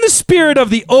the spirit of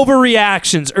the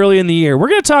overreactions early in the year. We're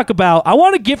going to talk about, I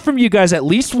want to get from you guys at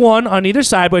least one on either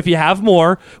side, but if you have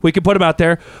more, we can put them out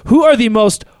there. Who are the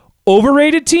most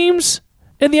overrated teams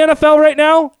in the NFL right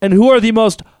now, and who are the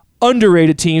most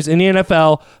underrated teams in the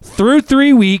NFL through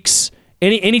 3 weeks?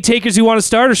 Any takers you want to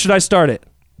start, or should I start it?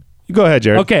 You go ahead,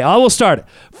 Jared. Okay, I will start it.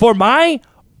 For my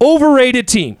overrated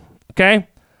team, okay,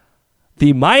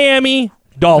 the Miami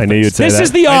Dolphins. I knew you'd say this that.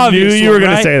 is the I obvious knew you were one,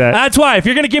 gonna right? say that. That's why. If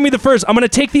you're going to give me the first, I'm going to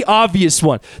take the obvious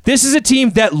one. This is a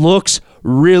team that looks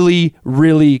really,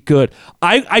 really good.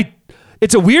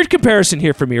 It's a weird comparison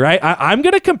here for me, right? I'm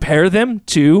going to compare them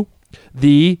to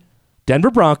the Denver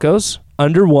Broncos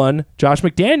under one Josh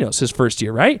McDaniels his first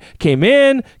year, right? Came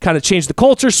in, kind of changed the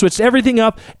culture, switched everything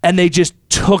up, and they just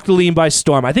took the league by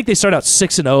storm. I think they started out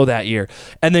 6-0 that year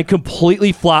and then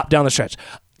completely flopped down the stretch.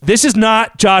 This is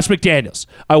not Josh McDaniels.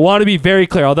 I want to be very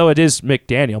clear, although it is Mike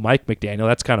McDaniel.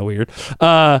 That's kind of weird.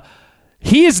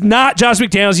 He is not Josh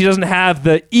McDaniels. He doesn't have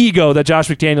the ego that Josh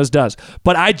McDaniels does.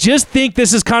 But I just think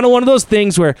this is kind of one of those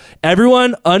things where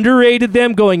everyone underrated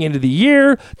them going into the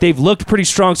year. They've looked pretty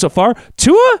strong so far.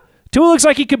 Tua looks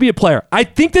like he could be a player. I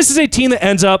think this is a team that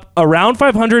ends up around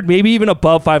 500, maybe even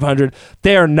above 500.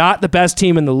 They are not the best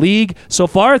team in the league so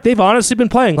far. They've honestly been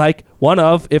playing like one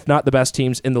of, if not the best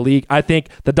teams in the league. I think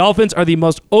the Dolphins are the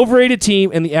most overrated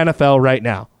team in the NFL right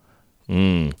now.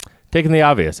 Taking the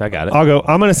obvious. I got it. I'll go.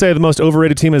 I'm going to say the most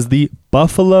overrated team is the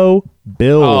Buffalo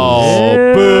Bills.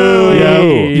 Oh, boo.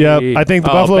 Yep. I think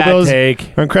the Buffalo bad Bills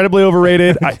take. are incredibly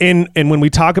overrated. And when we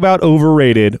talk about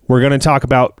overrated, we're going to talk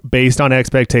about based on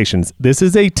expectations. This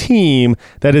is a team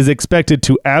that is expected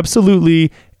to absolutely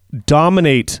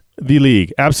dominate the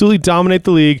league. Absolutely dominate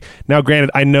the league. Now,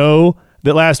 granted, I know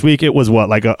that last week it was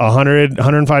like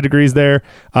 105 degrees there.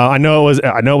 I know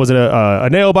it was a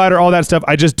nail biter, all that stuff.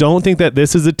 I just don't think that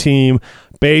this is a team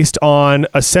based on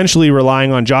essentially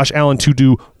relying on Josh Allen to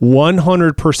do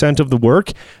 100% of the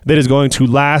work that is going to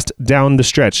last down the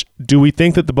stretch. Do we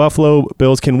think that the Buffalo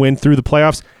Bills can win through the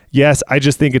playoffs? Yes, I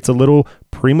just think it's a little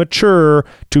premature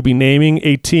to be naming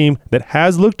a team that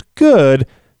has looked good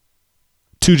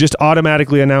to just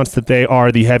automatically announce that they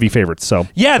are the heavy favorites. So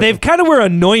Yeah, they've kind of were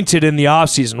anointed in the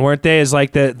offseason, weren't they, as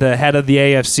like the head of the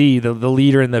AFC, the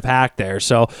leader in the pack there.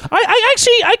 So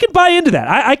I can buy into that.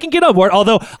 I can get on board,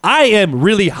 although I am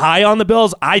really high on the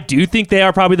Bills. I do think they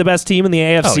are probably the best team in the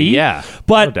AFC. Oh, yeah.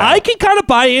 But No doubt. I can kind of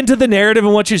buy into the narrative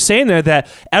and what you're saying there, that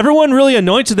everyone really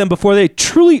anointed them before they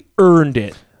truly earned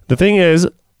it. the thing is,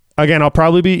 again, I'll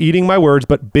probably be eating my words,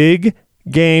 but big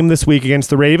game this week against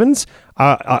the Ravens.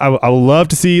 I will love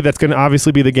to see. That's going to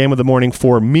obviously be the game of the morning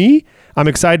for me. I'm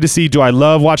excited to see. Do I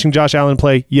love watching Josh Allen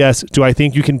play? Yes. Do I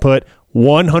think you can put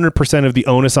 100% of the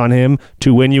onus on him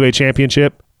to win you a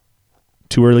championship?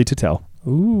 Too early to tell.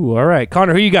 Ooh, all right.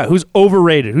 Connor, who you got? Who's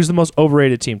overrated? Who's the most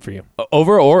overrated team for you?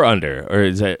 Over or under? Or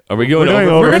is it? Are we going We're going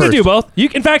over? over. We're going to first. do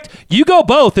both. In fact, you go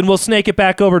both, and we'll snake it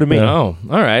back over to me. Oh,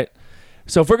 all right.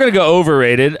 So if we're gonna go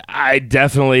overrated, I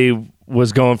definitely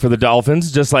was going for the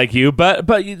Dolphins, just like you. But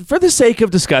for the sake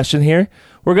of discussion here,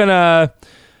 I'm gonna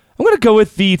go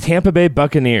with the Tampa Bay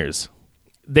Buccaneers.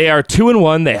 They are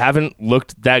 2-1. They haven't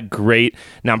looked that great.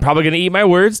 Now I'm probably going to eat my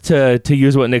words to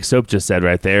use what Nick Soap just said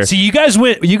right there. See, you guys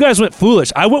went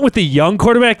foolish. I went with the young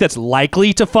quarterback that's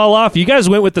likely to fall off. You guys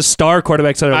went with the star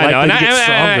quarterbacks that are likely to get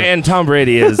stronger. And Tom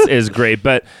Brady is great,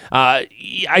 but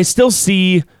I still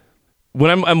see when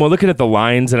I'm looking at the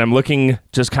lines and I'm looking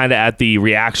just kind of at the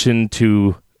reaction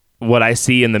to what I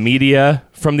see in the media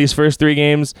from these first 3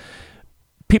 games.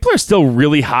 People are still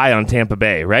really high on Tampa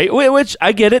Bay, right? Which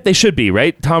I get it. They should be,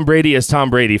 right? Tom Brady is Tom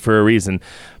Brady for a reason.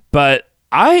 But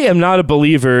I am not a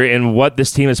believer in what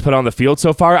this team has put on the field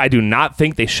so far. I do not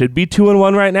think they should be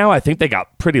 2-1 right now. I think they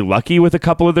got pretty lucky with a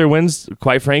couple of their wins,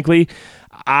 quite frankly.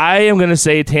 I am going to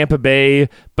say Tampa Bay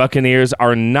Buccaneers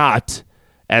are not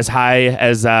as high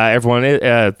as everyone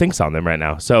thinks on them right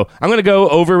now. So I'm going to go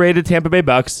overrated Tampa Bay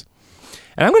Bucks.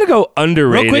 And I'm going to go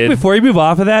underrated. Real quick before you move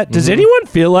off of that, does anyone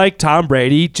feel like Tom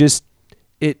Brady just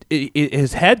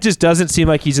his head just doesn't seem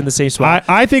like he's in the same spot?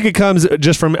 I think it comes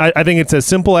just from I think it's as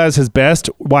simple as his best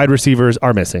wide receivers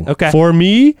are missing. Okay. For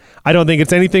me, I don't think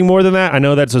it's anything more than that. I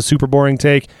know that's a super boring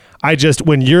take.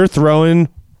 When you're throwing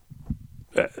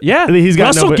he's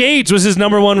got Russell Gage was his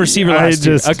number 1 receiver last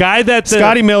year. A guy that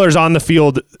Scotty Miller's on the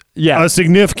field a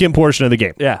significant portion of the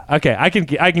game. Yeah, okay. I can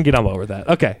get on board with that.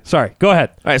 Okay, sorry. Go ahead.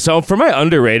 All right, so for my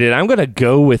underrated, I'm going to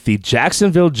go with the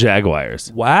Jacksonville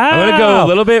Jaguars. Wow. I'm going to go a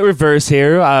little bit reverse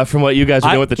here from what you guys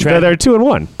are doing with the trend. They're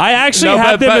 2-1. I actually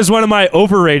have them as one of my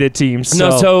overrated teams.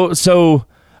 So. So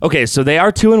they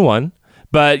are 2-1.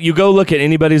 But you go look at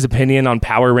anybody's opinion on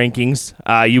power rankings.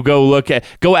 You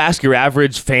go ask your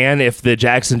average fan if the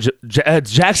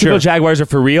Jacksonville Jaguars are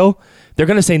for real. They're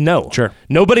going to say no. Sure.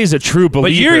 Nobody's a true believer.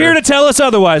 But you're here to tell us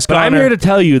otherwise, Connor. But I'm here to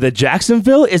tell you that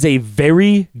Jacksonville is a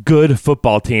very good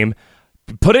football team.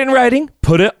 Put it in writing.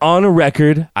 Put it on a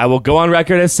record. I will go on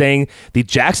record as saying the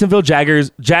Jacksonville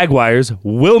Jaguars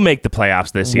will make the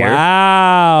playoffs this year.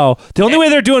 Wow. The only way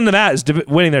they're doing that is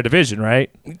winning their division, right?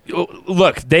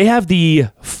 Look, they have the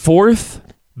 4th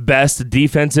best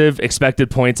defensive expected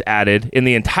points added in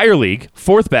the entire league.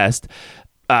 4th best.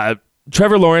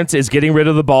 Trevor Lawrence is getting rid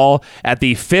of the ball at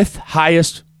the 5th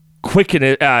highest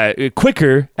quicker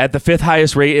at the 5th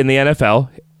highest rate in the NFL.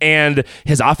 And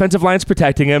his offensive line's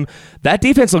protecting him. That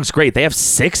defense looks great. They have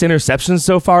 6 interceptions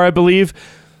so far, I believe.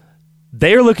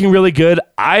 They are looking really good.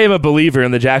 I am a believer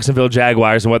in the Jacksonville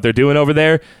Jaguars and what they're doing over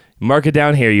there. Mark it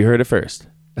down here. You heard it first.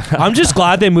 I'm just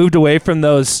glad they moved away from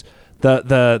those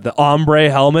the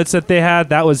ombre helmets that they had.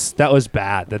 That was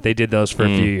bad that they did those for a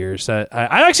few years. I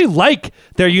actually like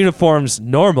their uniforms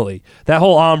normally. That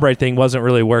whole ombre thing wasn't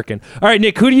really working. All right,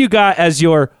 Nick, who do you got as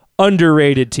your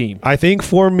underrated team? I think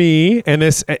for me, and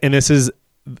this is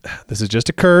just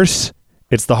a curse.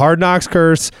 It's the Hard Knocks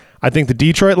curse. I think the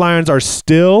Detroit Lions are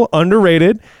still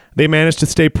underrated. They managed to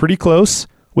stay pretty close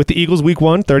with the Eagles week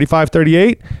 1,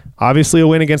 35-38. Obviously a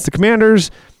win against the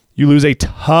Commanders. You lose a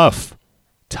tough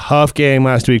game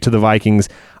last week to the Vikings.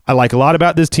 I like a lot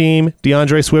about this team.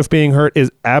 DeAndre Swift being hurt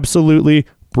is absolutely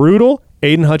brutal.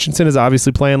 Aiden Hutchinson is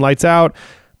obviously playing lights out.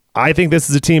 I think this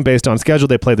is a team based on schedule.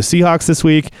 They play the Seahawks this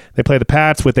week. They play the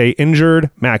Pats with a injured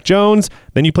Mac Jones.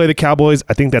 Then you play the Cowboys.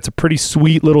 I think that's a pretty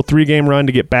sweet little 3-game run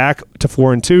to get back to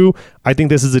 4-2. I think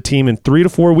this is a team in 3 to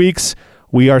 4 weeks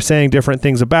we are saying different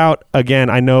things about. Again,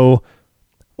 I know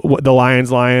what the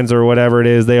Lions or whatever it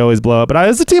is, they always blow up. But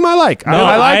it's a team I like.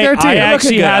 I like their team. I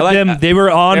actually had them. They were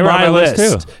on my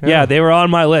list too. Yeah, they were on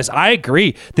my list. I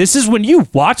agree. This is when you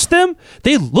watch them,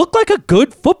 they look like a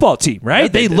good football team, right? Yeah,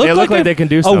 they look like they can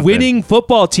do something. A winning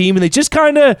football team, and they just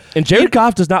kind of... And Jared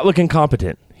Goff does not look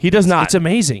incompetent. He does not. It's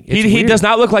amazing. He does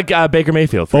not look like Baker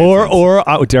Mayfield.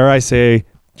 Or dare I say...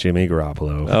 Jimmy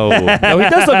Garoppolo. Oh, no, he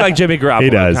does look like Jimmy Garoppolo. He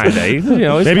does.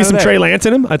 Kinda. Maybe some Trey Lance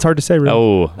in him. It's hard to say, really.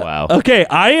 Oh, wow. Okay,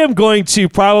 I am going to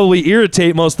probably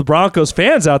irritate most of the Broncos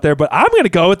fans out there, but I'm going to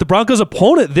go with the Broncos'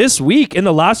 opponent this week in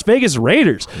the Las Vegas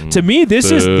Raiders. To me,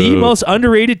 this is the most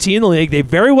underrated team in the league. They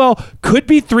very well could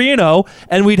be 3-0,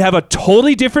 and we'd have a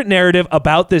totally different narrative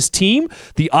about this team.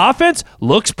 The offense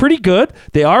looks pretty good.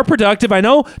 They are productive. I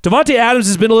know Davante Adams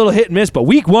has been a little hit and miss, but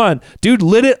week 1, dude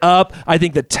lit it up. I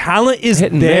think the talent is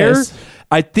there.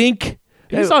 I think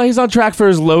he's on track for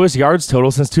his lowest yards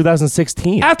total since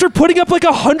 2016. After putting up like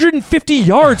 150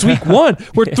 yards week 1,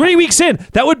 we're 3 weeks in.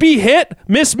 That would be hit,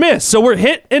 miss. So we're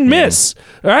hit and miss.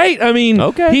 All right? I mean,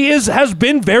 he has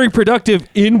been very productive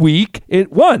in week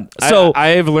 1. So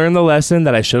I've learned the lesson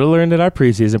that I should have learned in our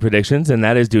preseason predictions, and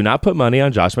that is do not put money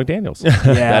on Josh McDaniels.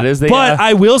 That is but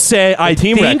I will say I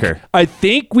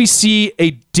think we see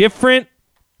a different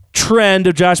trend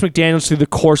of Josh McDaniels through the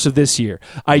course of this year.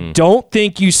 I don't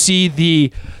think you see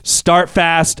the start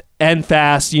fast, end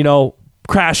fast,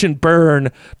 crash and burn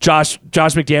Josh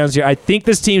McDaniels here. I think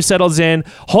this team settles in.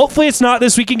 Hopefully it's not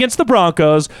this week against the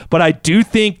Broncos, but I do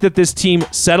think that this team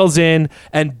settles in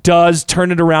and does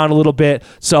turn it around a little bit.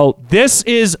 So this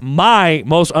is my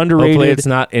most underrated Hopefully it's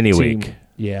not any team. week.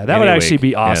 Yeah, that would actually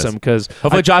be awesome because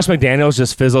hopefully Josh McDaniels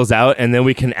just fizzles out, and then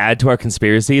we can add to our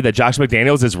conspiracy that Josh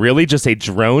McDaniels is really just a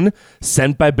drone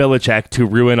sent by Belichick to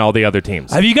ruin all the other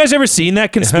teams. have you guys ever seen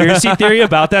that conspiracy theory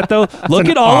about that though? Look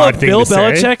at all odd of thing Bill to say.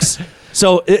 Belichick's.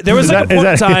 So there was like a point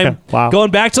in time wow. going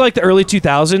back to like the early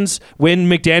 2000s when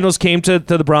McDaniels came to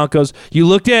the Broncos. You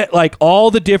looked at like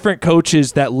all the different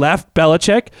coaches that left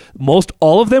Belichick. Most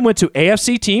all of them went to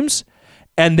AFC teams.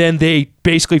 And then they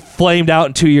basically flamed out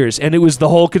in 2 years. And it was the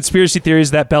whole conspiracy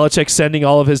theories that Belichick's sending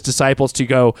all of his disciples to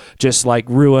go just like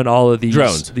ruin all of these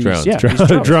Drones. These Drones.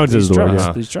 Drones is the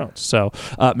word. These drones. So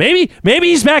maybe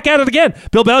he's back at it again.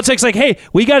 Bill Belichick's like, hey,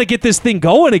 we got to get this thing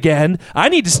going again. I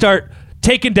need to start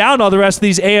taking down all the rest of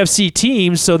these AFC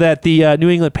teams so that the New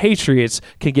England Patriots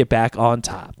can get back on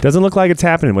top. Doesn't look like it's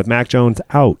happening with Mac Jones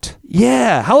out.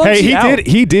 Yeah. How long is he out?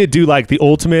 He did do like the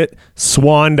ultimate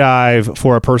swan dive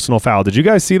for a personal foul. Did you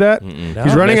guys see that?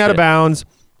 He's running out of bounds,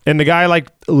 and the guy like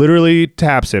literally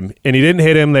taps him, and he didn't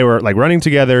hit him. They were like running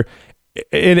together.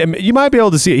 And you might be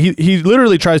able to see it. He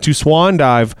literally tries to swan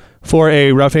dive for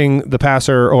a roughing the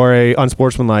passer or a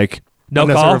unsportsmanlike. No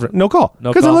call? No call.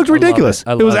 No Because it call. looked ridiculous.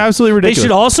 I love It was absolutely ridiculous. They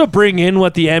should also bring in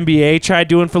what the NBA tried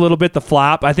doing for a little bit, the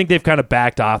flop. I think they've kind of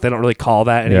backed off. They don't really call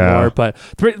that anymore. Yeah. But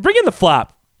bring in the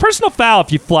flop. Personal foul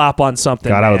if you flop on something.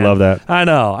 God, I would man. love that. I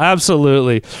know.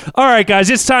 Absolutely. All right, guys.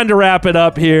 It's time to wrap it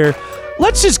up here.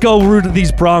 Let's just go root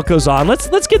these Broncos on.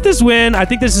 Let's get this win. I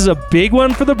think this is a big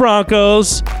one for the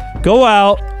Broncos. Go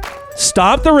out,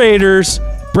 stomp the Raiders,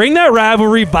 bring that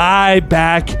rivalry vibe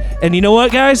back. And you know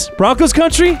what, guys? Broncos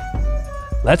country,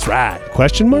 let's ride.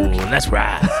 Question mark? Let's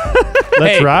ride.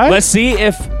 Let's ride? Let's see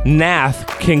if Nath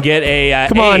can get a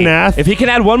Come on, A. Nath. If he can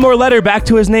add one more letter back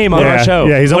to his name on our show.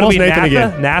 Yeah, he's What are almost we, Nathan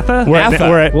again. Natha?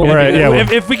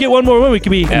 If If we get one more win, we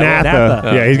could be Natha.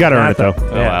 Yeah, he's got to earn it though.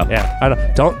 Yeah, wow. yeah.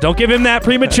 I don't give him that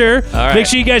premature. right. Make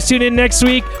sure you guys tune in next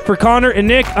week. For Connor and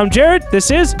Nick, I'm Jared. This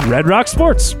is Red Rock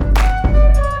Sports.